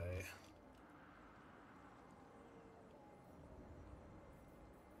guy.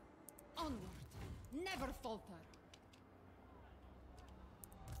 Onward. Never falter.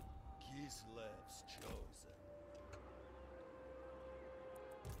 Kislev's chosen.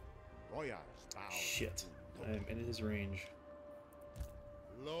 Royals bow. Shit. I am in his range.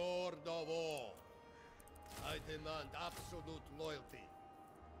 Lord of all, I demand absolute loyalty.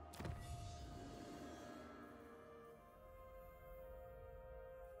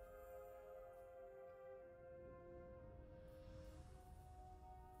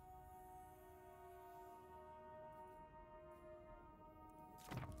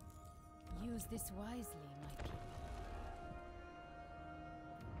 Use this wisely, my people.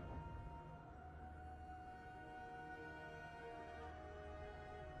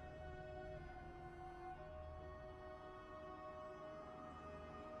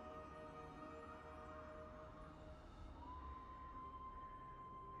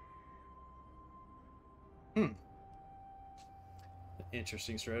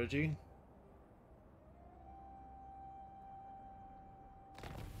 Interesting strategy.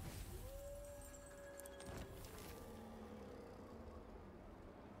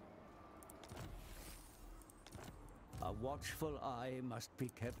 A watchful eye must be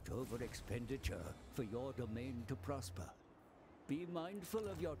kept over expenditure for your domain to prosper. Be mindful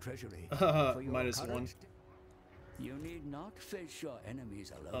of your treasury. For your -1. current- You need not face your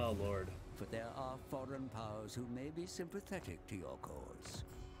enemies alone. Oh, Lord. For there are foreign powers who may be sympathetic to your cause.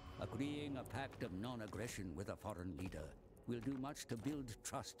 Agreeing a pact of non-aggression with a foreign leader will do much to build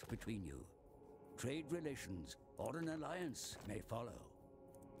trust between you. Trade relations or an alliance may follow.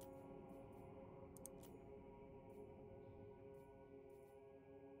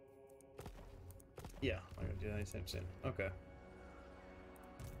 Yeah, I'm gonna do that anytime soon. Okay.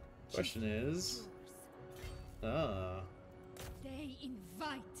 Question is... Ah. They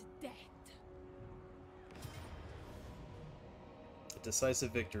invite death. A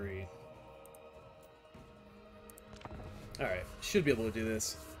decisive victory. Alright, should be able to do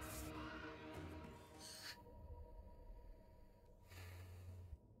this.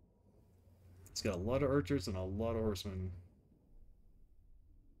 It's got a lot of archers and a lot of horsemen.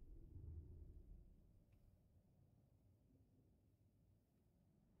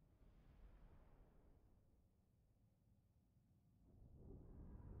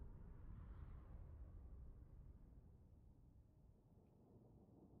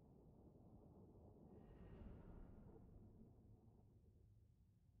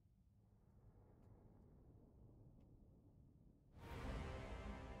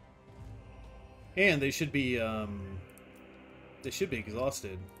 And they should be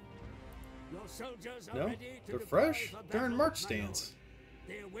exhausted. Your soldiers are No? ready to They're deploy fresh? for They're in battle, march my stance. lord.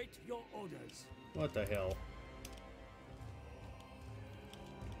 They await your orders. What the hell?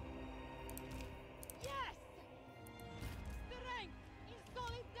 Yes! Strength in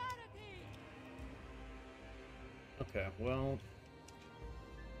solidarity! Okay, well...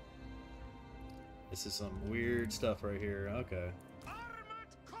 This is some weird stuff right here. Okay. Armored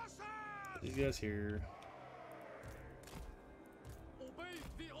Cossacks! These guys here. Obey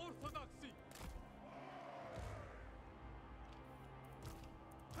the orthodoxy.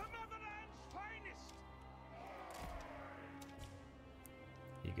 The motherland's finest!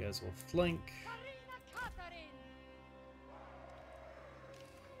 You guys will flank. Karina Catherine!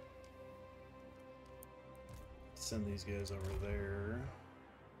 Send these guys over there.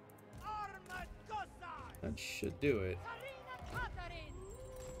 Armored Cossacks! That should do it. Karina Catherine!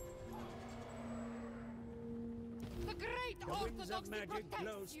 The great The winds of Orthodoxy magic blow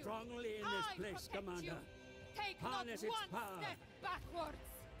protects you! strongly in I this place, protect Commander. you. Take Harness not its one power. step backwards!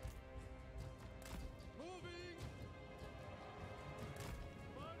 Moving.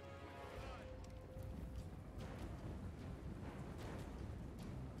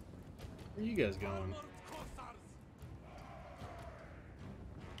 Where are you guys going? Armored Cossars.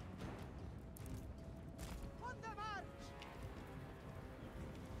 On the march!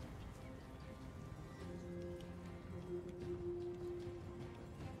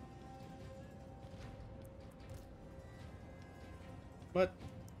 What?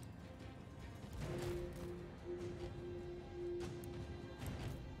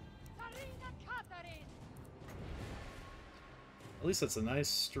 At least that's a nice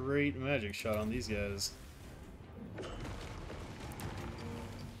straight magic shot on these guys.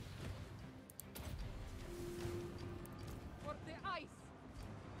 For the ice!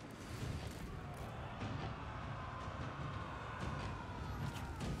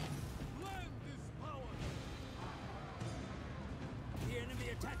 The enemy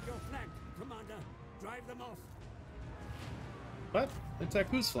attack your flank, Commander. Drive them off. What? Attack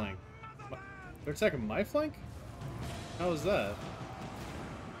whose flank? They're attacking my flank? How is that?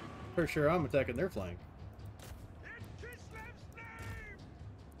 Pretty sure I'm attacking their flank.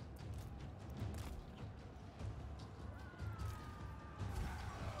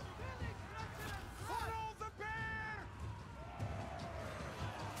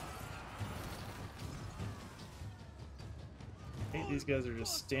 Hey, these guys are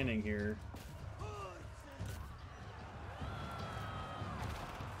just standing here.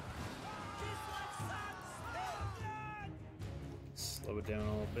 Slow it down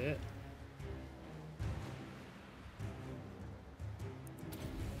a little bit.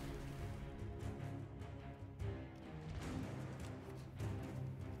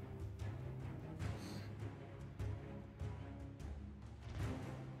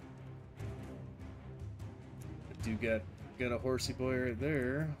 I do got a horsey boy right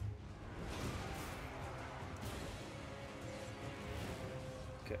there.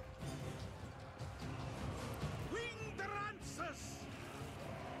 Okay. Winged Rances!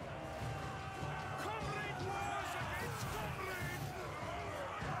 Comrade wars against comrade!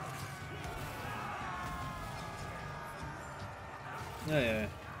 Oh yeah,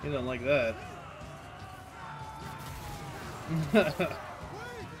 you don't like that.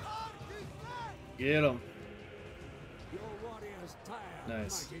 Get him. Your warriors tire,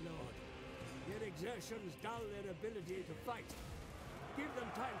 Nice. mighty lord. Their exertions dull their ability to fight. Give them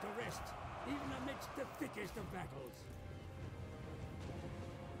time to rest, even amidst the thickest of battles.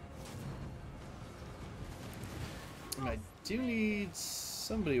 And I do need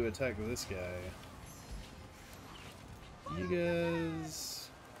somebody to attack this guy. You guys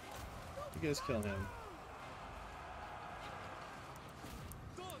kill him.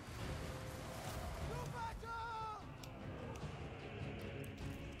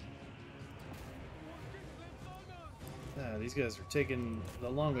 Ah, these guys are taking the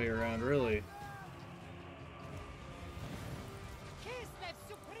long way around, really. Kislev's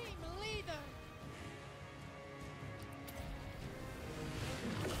supreme leader!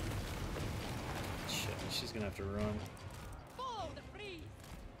 Shit, she's gonna have to run. Follow the breeze!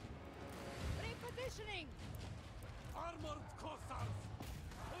 Repositioning! Armored Cossars!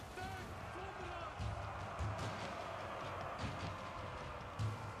 Attack Cobra!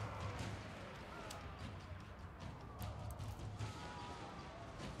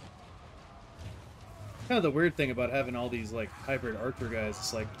 Kind of the weird thing about having all these like hybrid archer guys.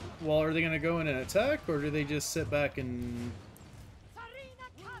 It's like, well, are they gonna go in and attack, or do they just sit back and? Sarina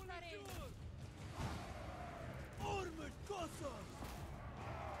Katharin! Armored Cossars!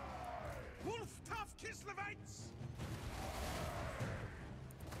 Wolf-Tough Kislevites!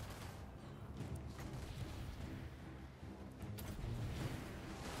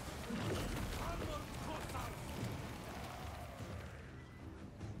 Armored Cossars!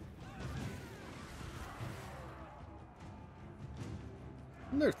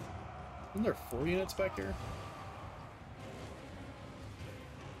 Isn't there 4 units back here?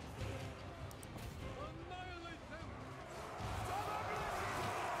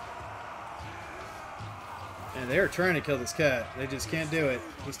 And they are trying to kill this cat. They just can't do it.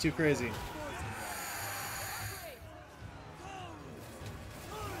 He's too crazy.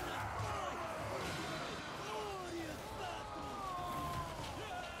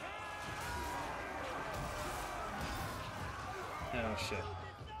 Oh shit.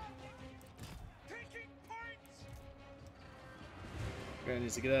 Taking points! Guy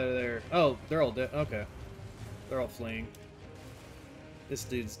needs to get out of there. Oh, they're all dead. Okay. They're all fleeing. This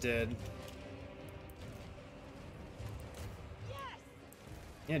dude's dead.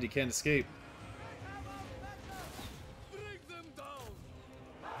 And he can't escape. Bring them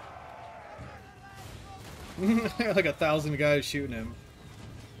down! Like 1,000 guys shooting him.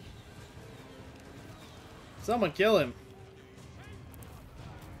 Someone kill him.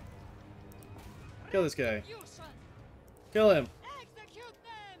 Kill this guy. Execution! Kill him. Execute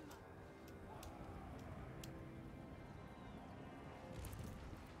them!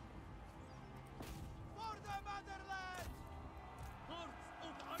 For the motherland!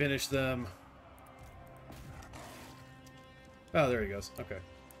 Finish them. Oh, there he goes. Okay.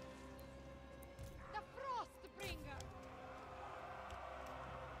 The Frostbringer!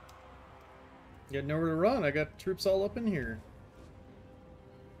 You had nowhere to run. I got troops all up in here.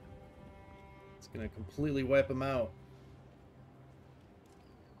 gonna completely wipe them out.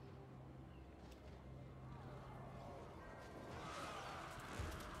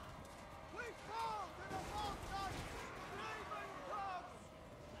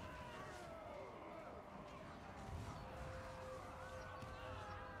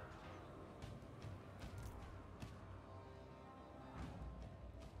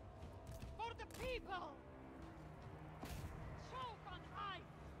 For the people! Choke on ice!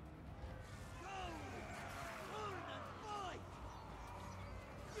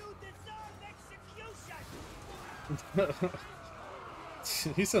 You deserve execution!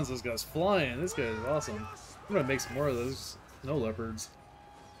 He sends those guys flying. This guy is awesome. I'm gonna make some more of those snow leopards.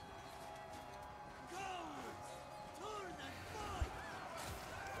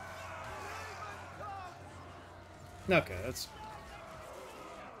 Okay, that's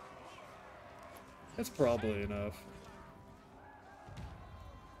probably enough.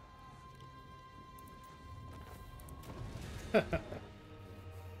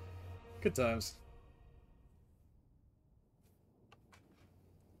 Good times.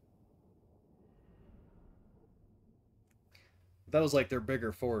 That was like their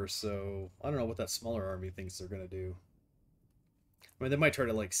bigger force, so I don't know what that smaller army thinks they're gonna do. I mean, they might try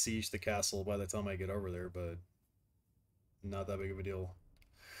to like siege the castle by the time I get over there, but not that big of a deal.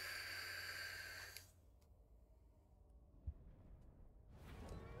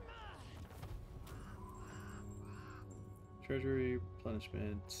 Treasury,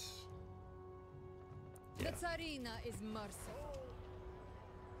 replenishment. Yeah. The Tsarina is merciful.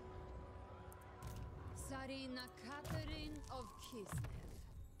 Tsarina Catherine of Kislev.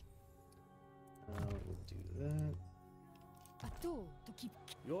 We'll do that. A tool to keep.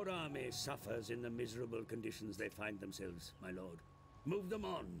 Your army suffers in the miserable conditions they find themselves, my lord. Move them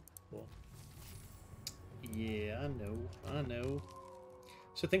on. Or Yeah, I know.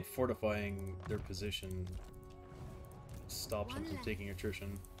 So I think fortifying their position stops them from taking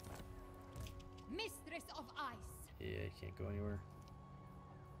attrition. Mistress of Ice. Yeah, you can't go anywhere.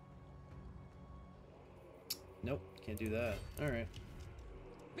 Nope, can't do that. Alright.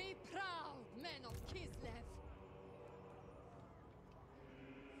 Be proud, men of Kislev.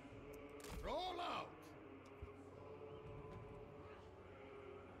 Roll out!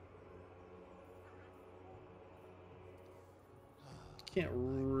 Can't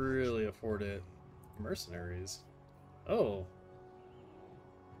really afford it. Mercenaries. Oh.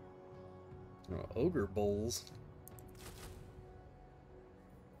 Oh, ogre bowls.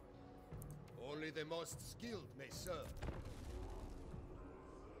 Only the most skilled may serve.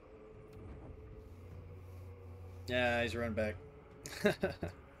 Yeah, he's run back. I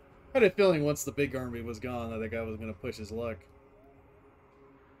had a feeling once the big army was gone that the guy was going to push his luck.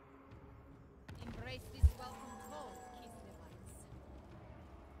 Embrace this welcome call, Kislevites.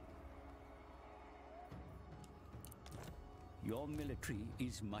 Your military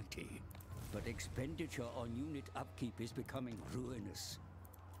is mighty, but expenditure on unit upkeep is becoming ruinous.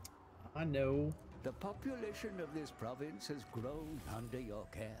 I know. The population of this province has grown under your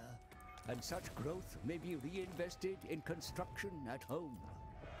care, and such growth may be reinvested in construction at home.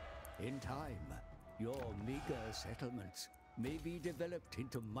 In time, your meager settlements may be developed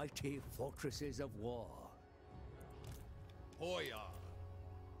into mighty fortresses of war. Hoya!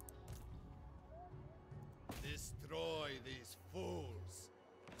 Destroy these fools!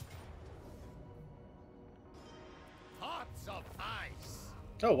 Hearts of ice!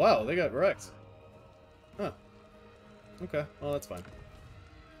 Oh wow, they got wrecked. Huh. Okay, well that's fine.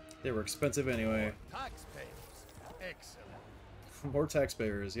 They were expensive anyway. Taxpayers! Excellent! More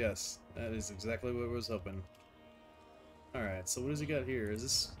taxpayers, yes. That is exactly what I was hoping. Alright, so what does he got here?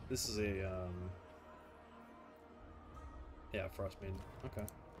 Is this is a yeah, Frostmaiden. Okay.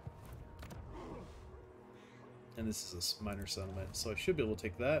 And this is a minor settlement, so I should be able to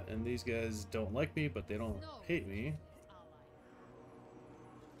take that, and these guys don't like me, but they don't hate me.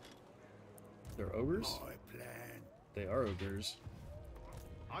 They're ogres? My plan. They are ogres.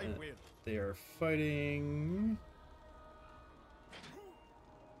 I And will. they are fighting...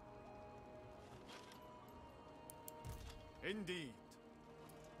 Indeed.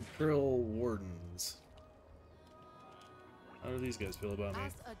 Imperial Wardens. How do these guys feel about me?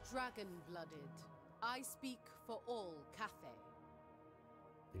 As a dragon-blooded, I speak for all Cathay.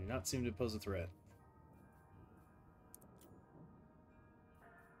 They do not seem to pose a threat.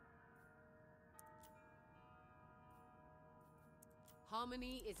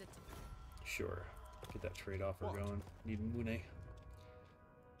 Harmony is a Sure. Get that trade offer What? going. Need Mune.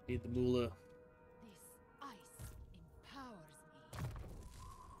 Need the moolah. This ice empowers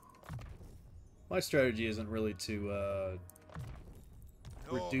me. My strategy isn't really to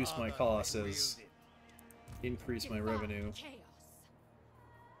reduce my costs as increase my revenue.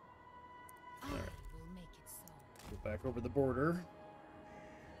 Alright. Go back over the border.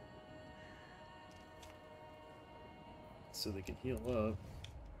 So they can heal up.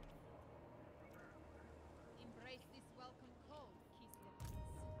 Embrace this welcome call, Kislev.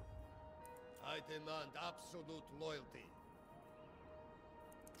 I demand absolute loyalty.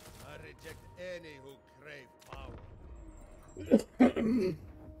 I reject any who crave power.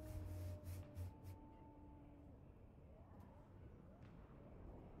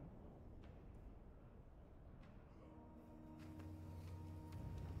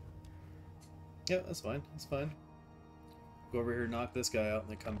 Yeah, that's fine. That's fine. Go over here, knock this guy out,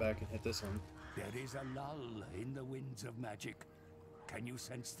 and then come back and hit this one. There is a lull in the winds of magic. Can you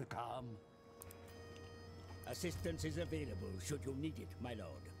sense the calm? Assistance is available should you need it, my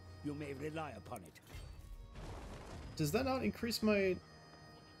lord. You may rely upon it. Does that not increase my...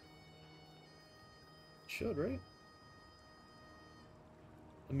 Should, right?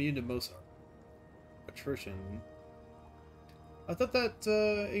 Immune to most attrition. I thought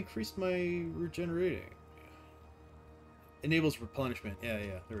that increased my regenerating. Enables replenishment. Yeah,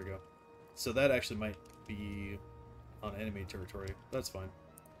 there we go. So that actually might be on enemy territory. That's fine.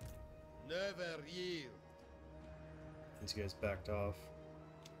 Never yield. These guys backed off.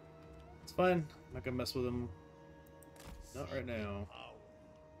 It's fine. I'm not gonna mess with them. Not right now.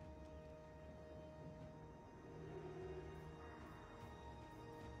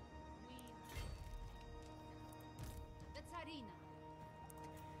 The Tsarina.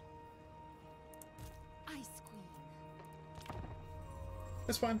 Ice Queen.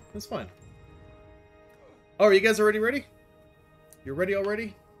 That's fine. That's fine. Oh, are you guys already ready? You're ready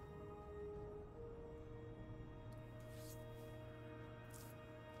already?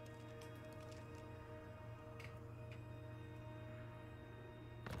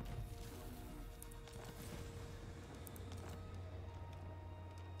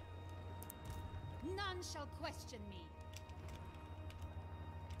 None shall question me.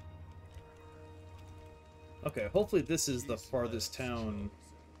 Okay, hopefully this is the farthest town.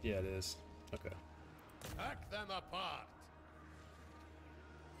 Yeah, it is. Okay. Hack them apart.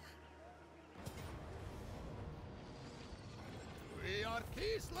 We are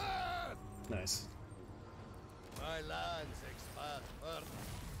Kislev. Nice. My lands expand further.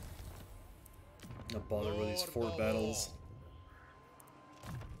 No bother with these fort battles.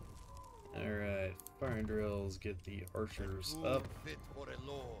 Alright, fire and drills, get the archers up. Fit for a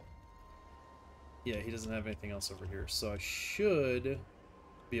lord. Yeah, he doesn't have anything else over here, so I should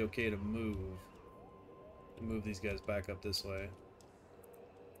be okay to move. Move these guys back up this way.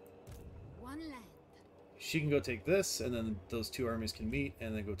 One land. She can go take this, and then those two armies can meet,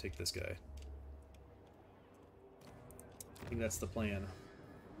 and then go take this guy. I think that's the plan.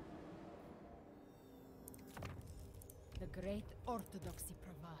 The great orthodoxy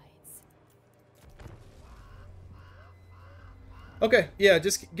provides. Okay, yeah,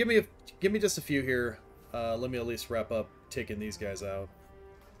 just give me just a few here. Let me at least wrap up taking these guys out,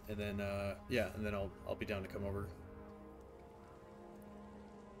 and then yeah, and then I'll be down to come over.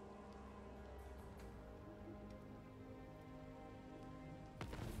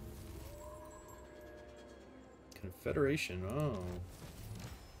 Confederation.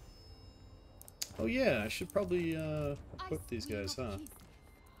 Oh yeah, I should probably equip these guys, huh?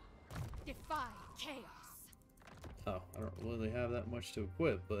 Defy chaos. Oh, I don't really have that much to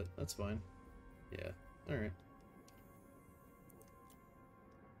equip, but that's fine. Yeah, alright.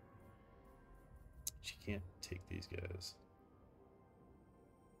 She can't take these guys.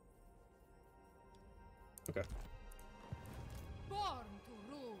 Okay. Born to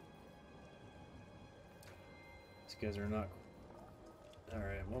rule. These guys are not...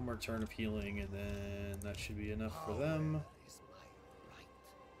 Alright, one more turn of healing, and then that should be enough for them.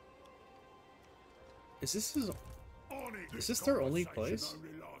 Is this his... Is this their only place? Only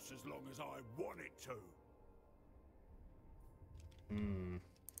lasts as long as I want it to. I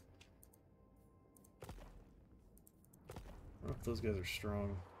don't know if those guys are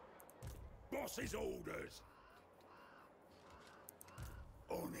strong. Boss's orders.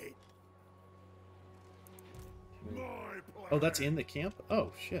 On it. My plan. Oh, that's in the camp?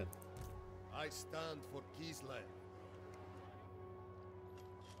 Oh, shit. I stand for Kislev.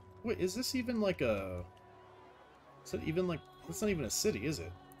 Wait, is this even like a... Is that even like... That's not even a city, is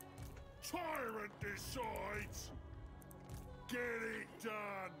it? Tyrant decides. Get it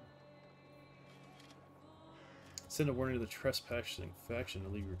done. Send a warning to the trespassing faction to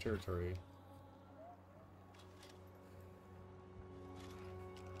leave your territory.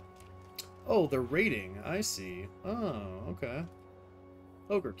 Oh, they're raiding. I see. Oh, okay.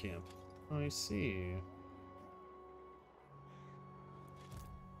 Ogre camp. I see.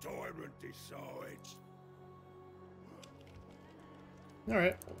 Tyrant decides.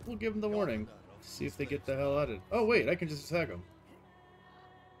 Alright, we'll give them the warning. See if they get the hell out of it. Oh wait, I can just attack them.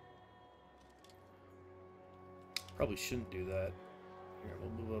 Probably shouldn't do that. Here,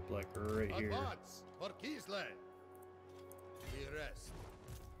 we'll move up like right here. Advance for Kislev. We rest.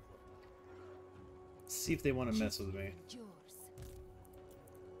 See if they want to mess with me. Yours.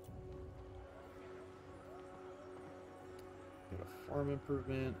 Got a farm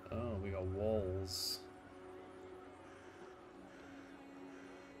improvement. Oh, we got walls.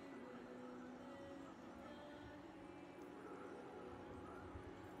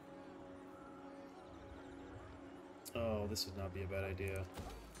 Oh, this would not be a bad idea.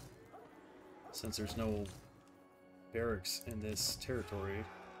 Since there's no barracks in this territory.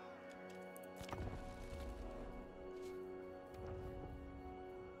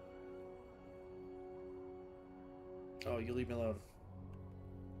 Oh, you leave me alone.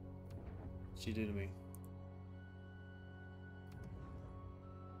 What'd you do to me?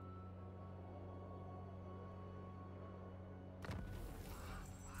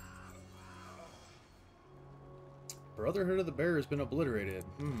 Brotherhood of the Bear has been obliterated.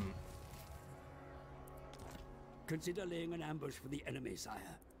 Consider laying an ambush for the enemy,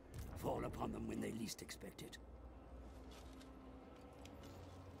 sire. Fall upon them when they least expect it.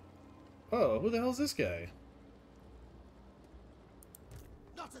 Oh, who the hell's this guy?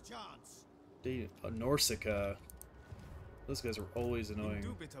 Not a chance. Norsica. Those guys are always annoying.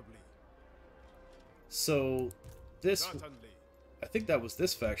 Indubitably. So, this... Certainly. I think that was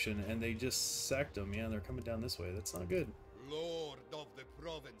this faction, and they just sacked them. Yeah, they're coming down this way. That's not good. Lord of the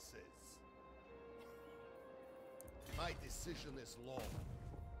provinces. My decision is law.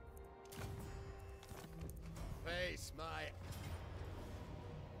 Face my...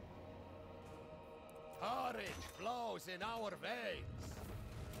 Courage flows in our veins.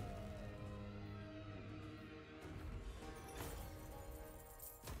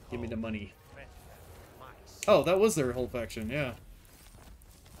 Give me the money. Oh, that was their whole faction, yeah.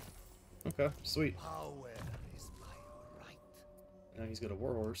 Okay, sweet. Power is my right. Now he's got a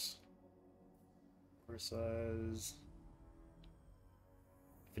warhorse. Horse size.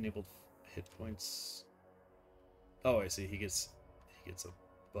 Enabled hit points. Oh, I see. He gets a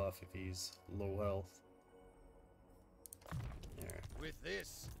buff if he's low health. Alright. With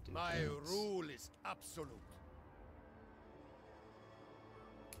this, my rule is absolute.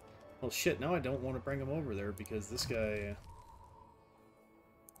 Well, shit, now I don't want to bring him over there because this guy...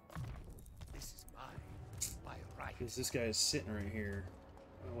 This is my right. Because this guy is sitting right here.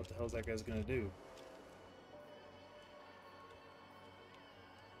 I don't know what the hell's that guy's gonna do.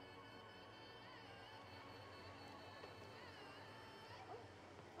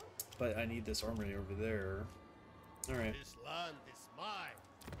 But I need this armory over there. Alright. This land is mine.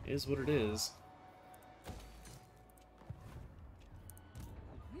 Is what it is.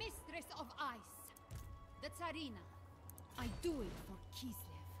 Mistress of Ice, the Tsarina. I do it for Kislev.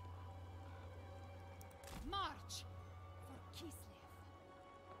 March for Kislev.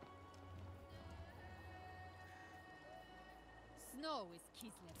 Snow is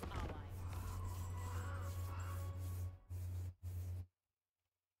Kislev's ally.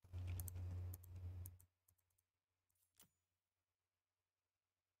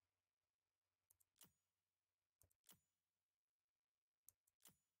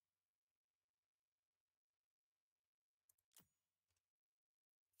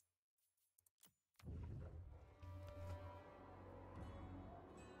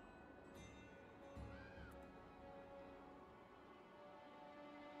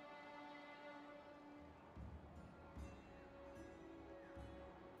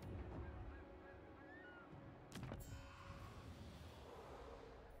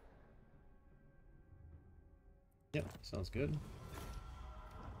 Yep, sounds good.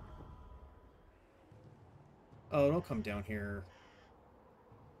 Oh, don't come down here.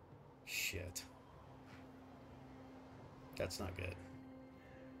 Shit. That's not good.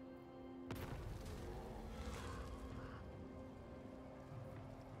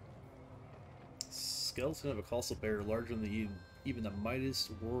 Skeleton of a colossal bear larger than even the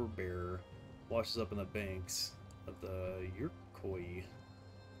mightiest war bear washes up in the banks of the Yurkoi.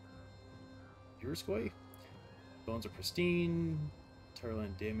 Bones are pristine, entirely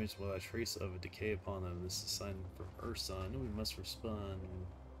undamaged without a trace of a decay upon them. This is a sign from Ursun. We must respond.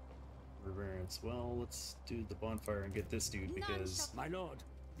 Reverence. Well, let's do the bonfire and get this dude because... My lord,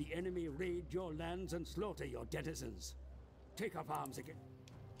 the enemy raid your lands and slaughter your denizens. Take up arms again.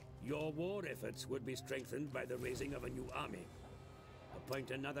 Your war efforts would be strengthened by the raising of a new army.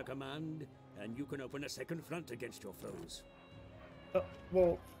 Appoint another command, and you can open a second front against your foes.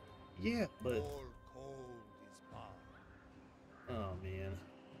 Well, yeah, but... All cold is barred. Oh, man.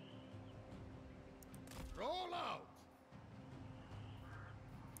 Roll out!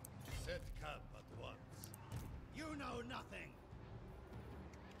 Set camp at once. You know nothing.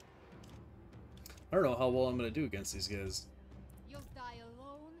 I don't know how well I'm gonna do against these guys. You'll die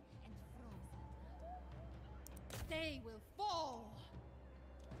alone and frozen. They will fall!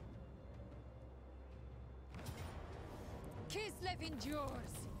 Kislev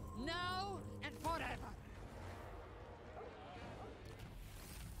endures, now and forever!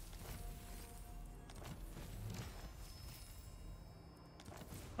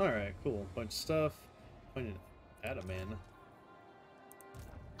 Alright, cool. Bunch of stuff. Pointed at a man.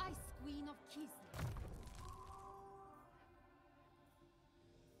 Ice Queen of Kislev.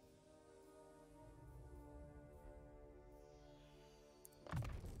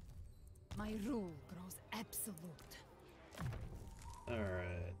 My rule grows absolute.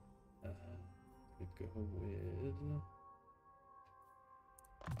 Alright. We go with...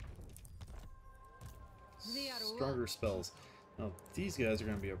 stronger spells. Now, these guys are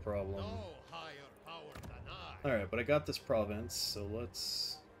going to be a problem. No higher power than I. Alright, but I got this province, so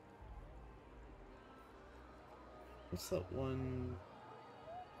let's... What's that one?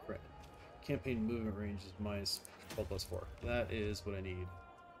 Right. Campaign movement range is minus 12 plus 4. That is what I need.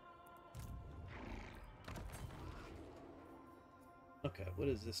 Okay, what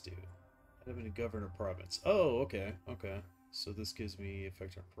does this do? Having to govern a province. Oh, okay, okay. So this gives me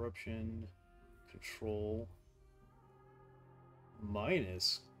effect on corruption, control,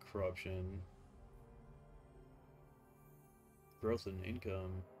 minus corruption, growth in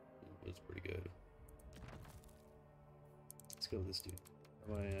income was pretty good. Let's go with this dude.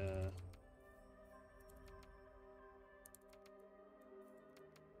 How do I,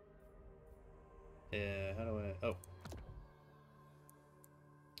 yeah, how do I... Oh.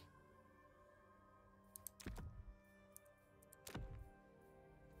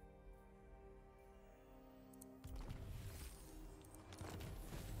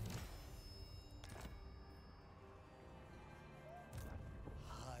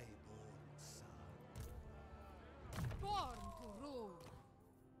 Highborn son. Born to rule.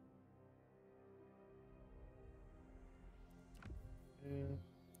 Yeah.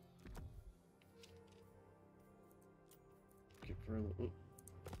 Get for a little...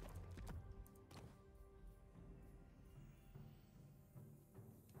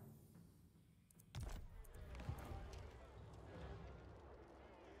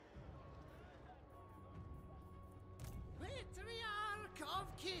 Patriarch of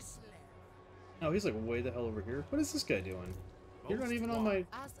Kislev. Oh, he's like way the hell over here. What is this guy doing? You're not even on my...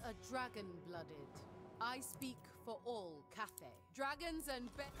 As a dragon-blooded, I speak for all Cathay. Dragons and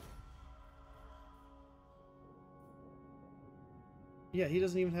Yeah, he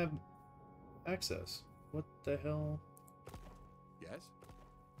doesn't even have access. What the hell? Yes?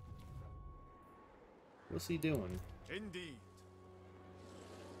 What's he doing? Indeed.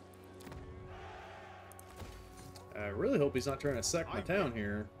 I really hope he's not trying to sack my town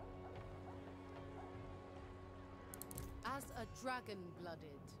here. As a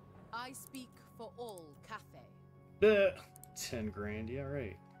dragon-blooded, I speak for all Cathay. 10 grand, yeah,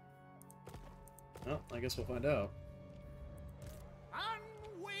 right. Well, I guess we'll find out.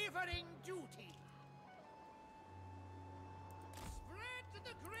 Unwavering duty. Spread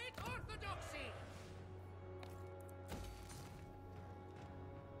the great orthodoxy.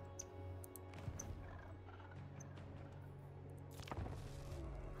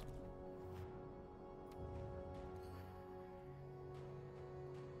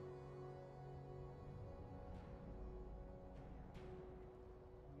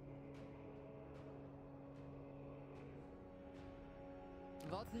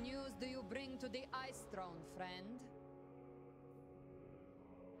 What news do you bring to the Ice Throne, friend?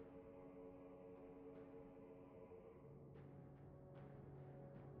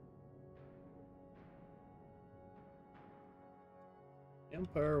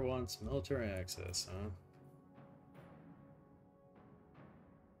 Empire wants military access, huh?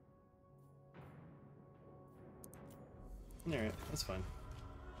 Alright, that's fine.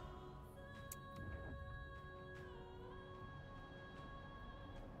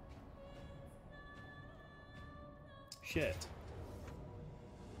 Shit.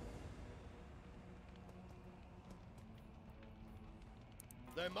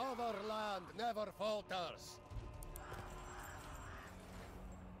 The motherland never falters.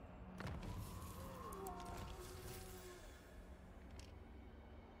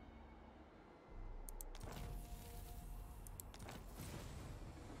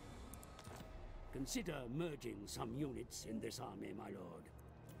 consider merging some units in this army, my lord.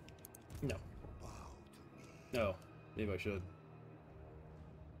 No. No. Maybe I should.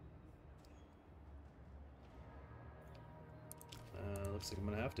 Looks like I'm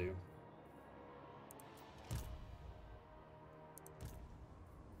gonna have to.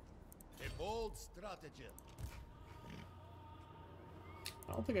 A bold stratagem.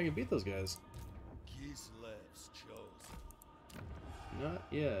 I don't think I can beat those guys. Kislev's chosen. Not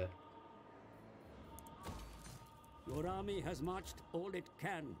yet. Your army has marched all it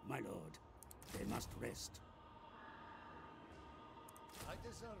can, my lord. They must rest. I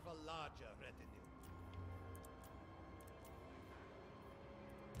deserve a larger retinue.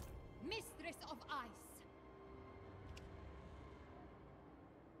 Mistress of Ice.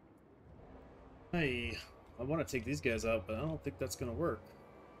 Hey, I want to take these guys out, but I don't think that's gonna work.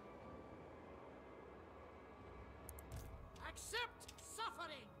 Accept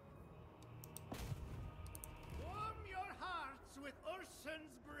suffering. Warm your hearts with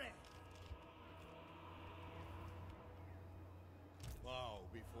Ursun's breath. Bow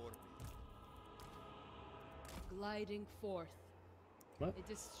before me. Gliding forth. What? It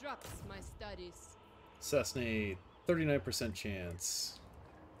disrupts my studies. Assassinate. 39% chance.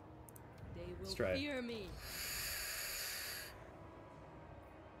 They Let's will try it. fear me.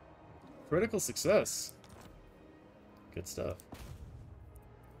 Critical success. Good stuff.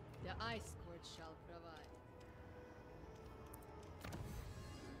 The Ice Court shall provide.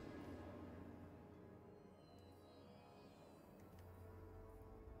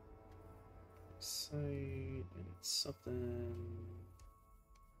 Sight and something.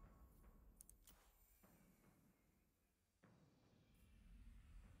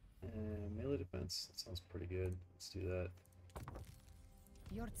 And melee defense. That sounds pretty good. Let's do that.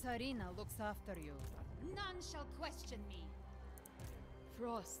 Your Tsarina looks after you. None shall question me.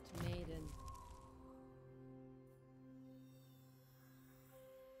 Frost Maiden.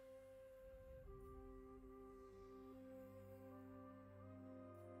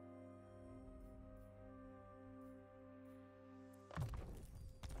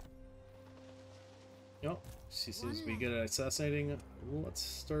 Yep. She says we get assassinating. Let's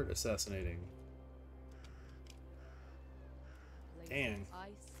start assassinating. Place Dang. of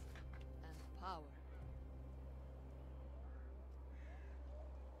ice and power.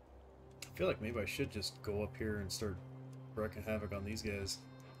 I feel like maybe I should just go up here and start wreaking havoc on these guys.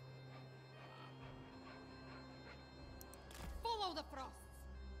 Follow the frosts.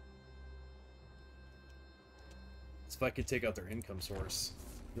 So if I could take out their income source,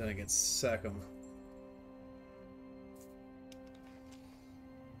 then I can sack them.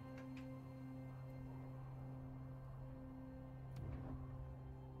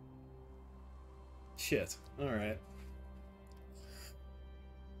 Shit. Alright.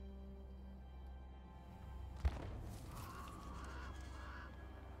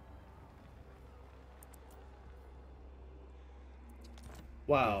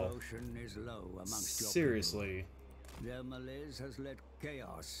 Wow. Devotion is low amongst your Seriously. people. Their malaise has led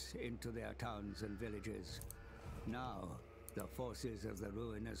chaos into their towns and villages. Now, the forces of the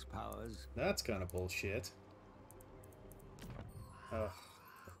ruinous powers... That's kind of bullshit. Ugh.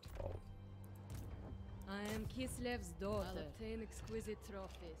 I am Kislev's daughter. I'll obtain exquisite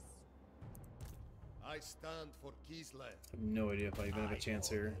trophies. I stand for Kislev. I have no idea if I even have a chance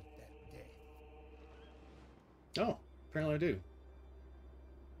I here. order their death. Oh, apparently I do.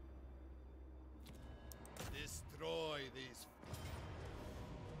 Destroy these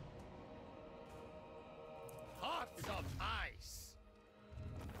hearts of ice.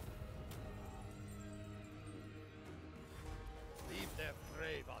 Leave their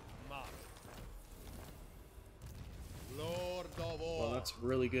brave unmarked. Lord of all. Well, that's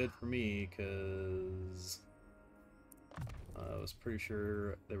really good for me, because I was pretty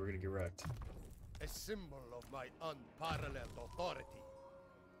sure they were going to get wrecked. A symbol of my unparalleled authority.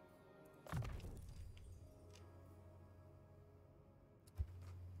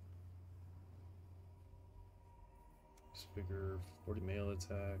 Bigger 40 melee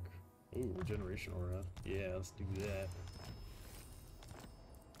attack. Ooh, regeneration aura. Yeah, let's do that.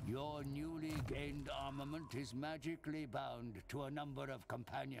 Your newly gained armament is magically bound to a number of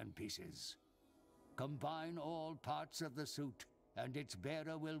companion pieces. Combine all parts of the suit, and its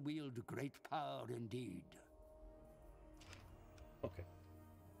bearer will wield great power indeed. Okay.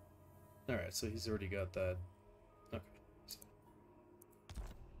 Alright, so he's already got that. Okay.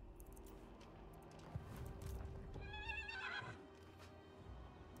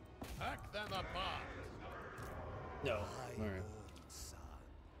 Hack them apart. No. Alright.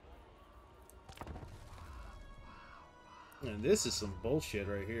 And this is some bullshit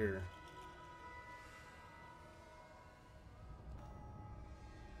right here.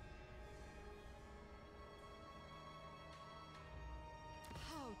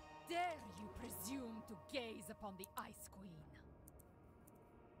 to gaze upon the Ice Queen.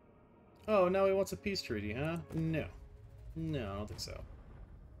 Oh, now he wants a peace treaty, huh? No. No, I don't think so.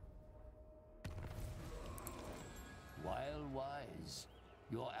 While wise,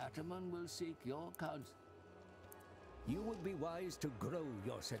 your Ataman will seek your counsel. You would be wise to grow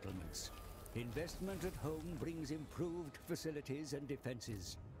your settlements. Investment at home brings improved facilities and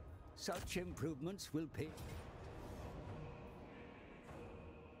defenses. Such improvements will pay.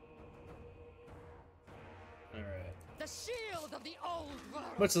 Alright. The shield of the old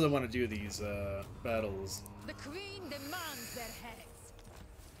world! Much as I want to do these battles. The Queen demands their heads.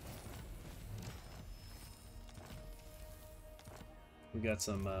 We got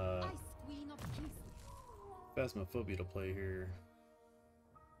some Ice Queen of Peace. Phasmophobia to play here.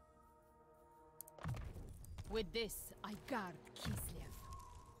 With this, I guard Kislev.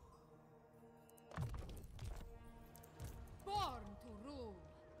 Born to rule.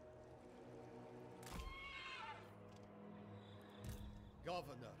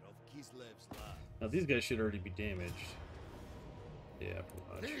 Governor of Kislev's land. Now these guys should already be damaged. Yeah, pretty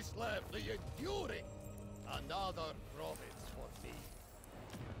much. Kislev the Enduring! Another province for me.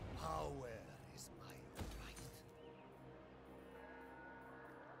 Power is my right.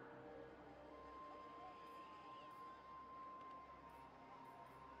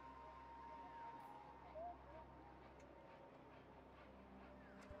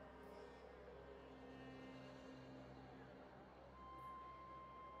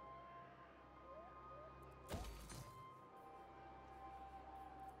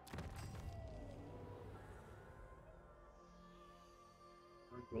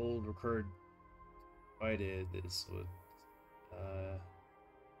 Gold record divided is what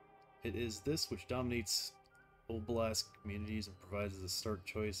it is this which dominates Oblast communities and provides the stark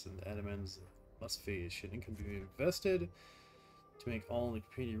choice and the adamants must face. Should income be invested to make all in the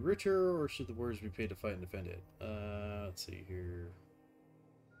community richer, or should the warriors be paid to fight and defend it? Let's see here.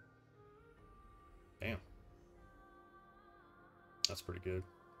 Damn. That's pretty good.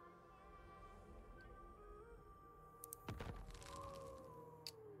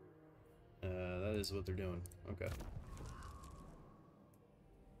 That is what they're doing. Okay.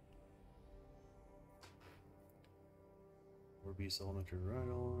 War Beast, Elementary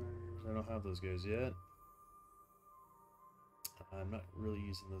Rhinos. I don't have those guys yet. I'm not really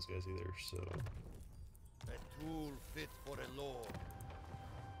using those guys either, so. A tool fit for a lord.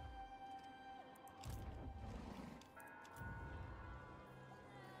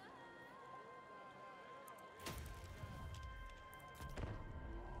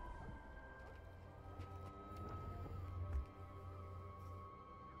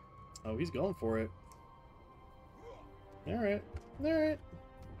 Oh, he's going for it. Alright. Alright.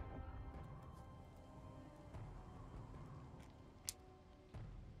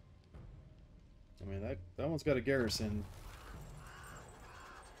 I mean, that one's got a garrison.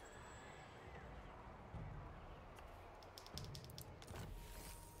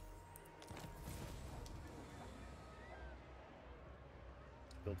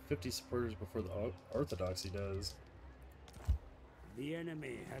 Build 50 supporters before the Orthodoxy does. The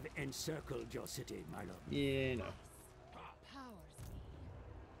enemy have encircled your city, my lord. Yeah, no. Powers me.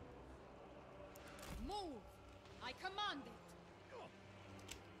 Move! I command it!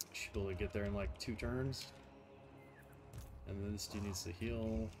 Should be able to get there in like 2 turns. And then this dude needs to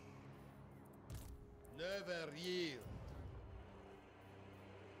heal. Never yield.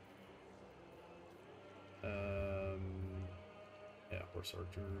 Yeah, horse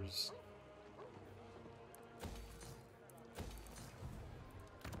archers.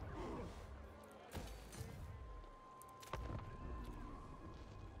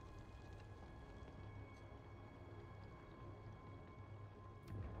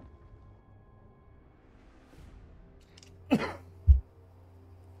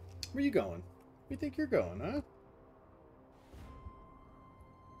 Where you going? Where you think you're going, huh?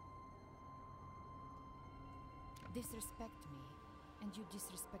 Disrespect me, and you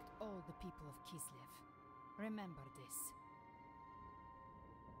disrespect all the people of Kislev. Remember this.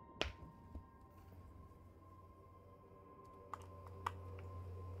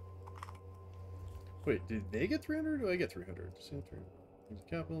 Wait, did they get 300 or do I get 300?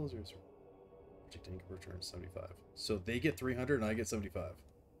 Capital 0. Project income return 75. So they get 300 and I get 75.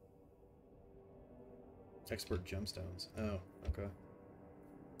 Export gemstones. Oh, okay.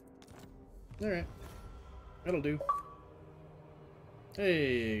 Alright. That'll do.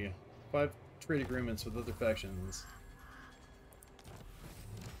 Hey! 5 trade agreements with other factions.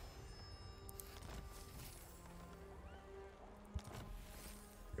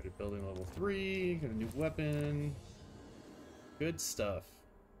 Got a building level 3, got a new weapon. Good stuff.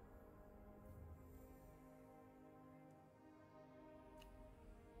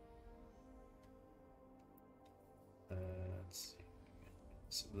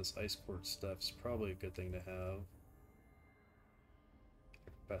 So this ice court stuff's probably a good thing to have.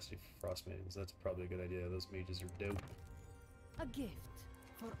 Capacity for frost maidens, that's probably a good idea. Those mages are dope. A gift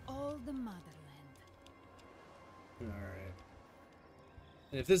for all the motherland. Alright.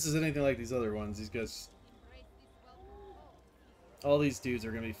 And if this is anything like these other ones, these guys... all these dudes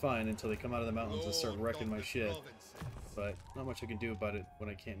are gonna be fine until they come out of the mountains and start wrecking my shit. But not much I can do about it when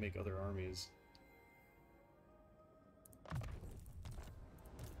I can't make other armies.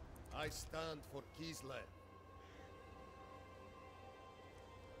 I stand for Kislev.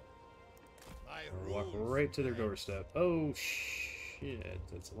 Or walk right to their doorstep. Oh shit,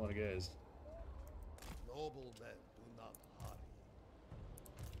 that's a lot of guys. Noble men do not hurry.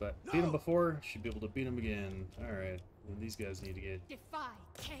 But beat them before, should be able to beat them again. Alright, these guys need to get Defy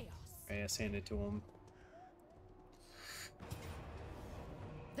chaos. ass handed to them.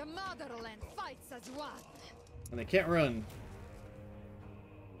 The motherland fights as one. And they can't run.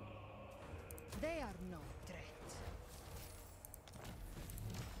 They are no threat.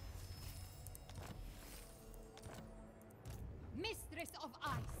 Mistress of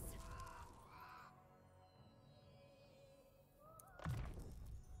Ice.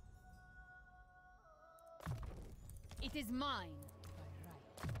 It is mine by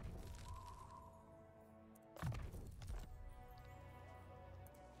right.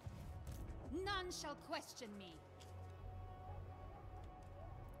 None shall question me.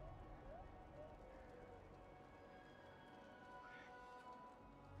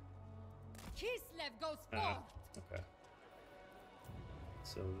 Kislev goes forth. Okay.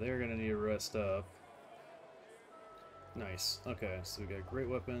 So they're gonna need to rest up. Nice. Okay, so we got great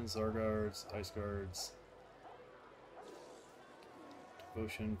weapons, Zarguards, Ice Guards,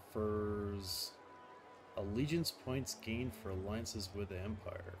 Devotion Furs, Allegiance points gained for alliances with the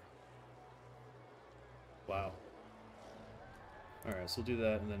Empire. Wow. Alright, so we'll do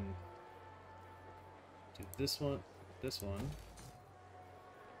that and then do this one, this one.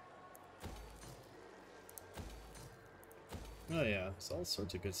 Oh yeah, there's all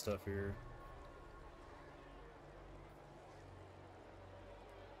sorts of good stuff here.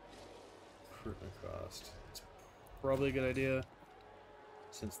 Recruitment cost. It's probably a good idea,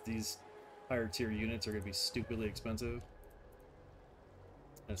 since these higher tier units are going to be stupidly expensive.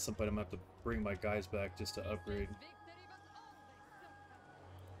 And at some point I'm going to have to bring my guys back just to upgrade.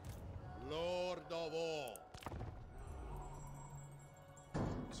 Lord of all.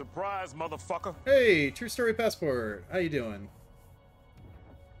 Surprise, motherfucker! Hey, True Story Passport! How you doing?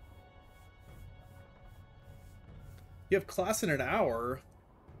 You have class in an hour?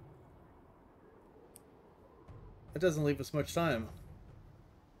 That doesn't leave us much time.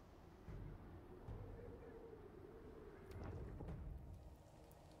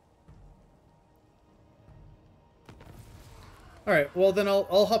 Alright, well then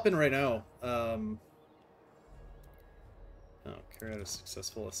I'll hop in right now. Oh, carry out a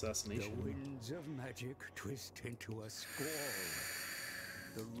successful assassination. The winds of magic twist into a squall.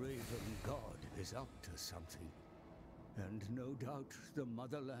 The Raven God is up to something. And no doubt the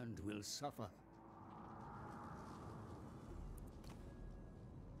motherland will suffer.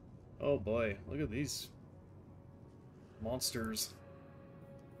 Oh boy, look at these monsters.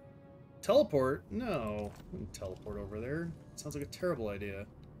 Teleport? No, I wouldn't teleport over there. Sounds like a terrible idea.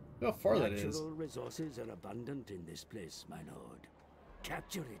 Look how far that is. Natural resources are abundant in this place, my lord.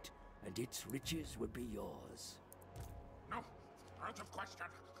 Capture it, and its riches will be yours. No, out of question.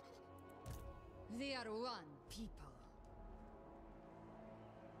 They are one people.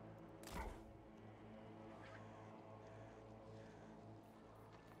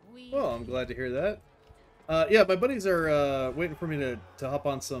 Well, I'm glad to hear that. Yeah, my buddies are waiting for me to hop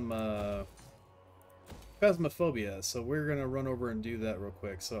on some Phasmophobia, so we're gonna run over and do that real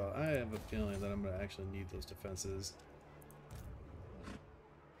quick. So I have a feeling that I'm gonna actually need those defenses.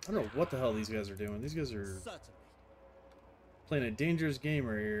 I don't know what the hell these guys are doing. These guys are playing a dangerous game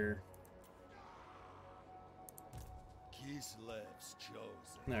right here. Kislev's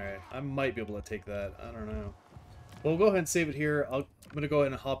chosen. Alright, I might be able to take that. I don't know. Well, we'll go ahead and save it here. I'm going to go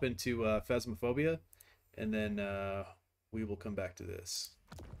ahead and hop into Phasmophobia, and then we will come back to this.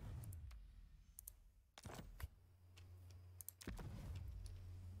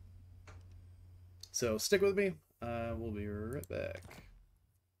 So stick with me. We'll be right back.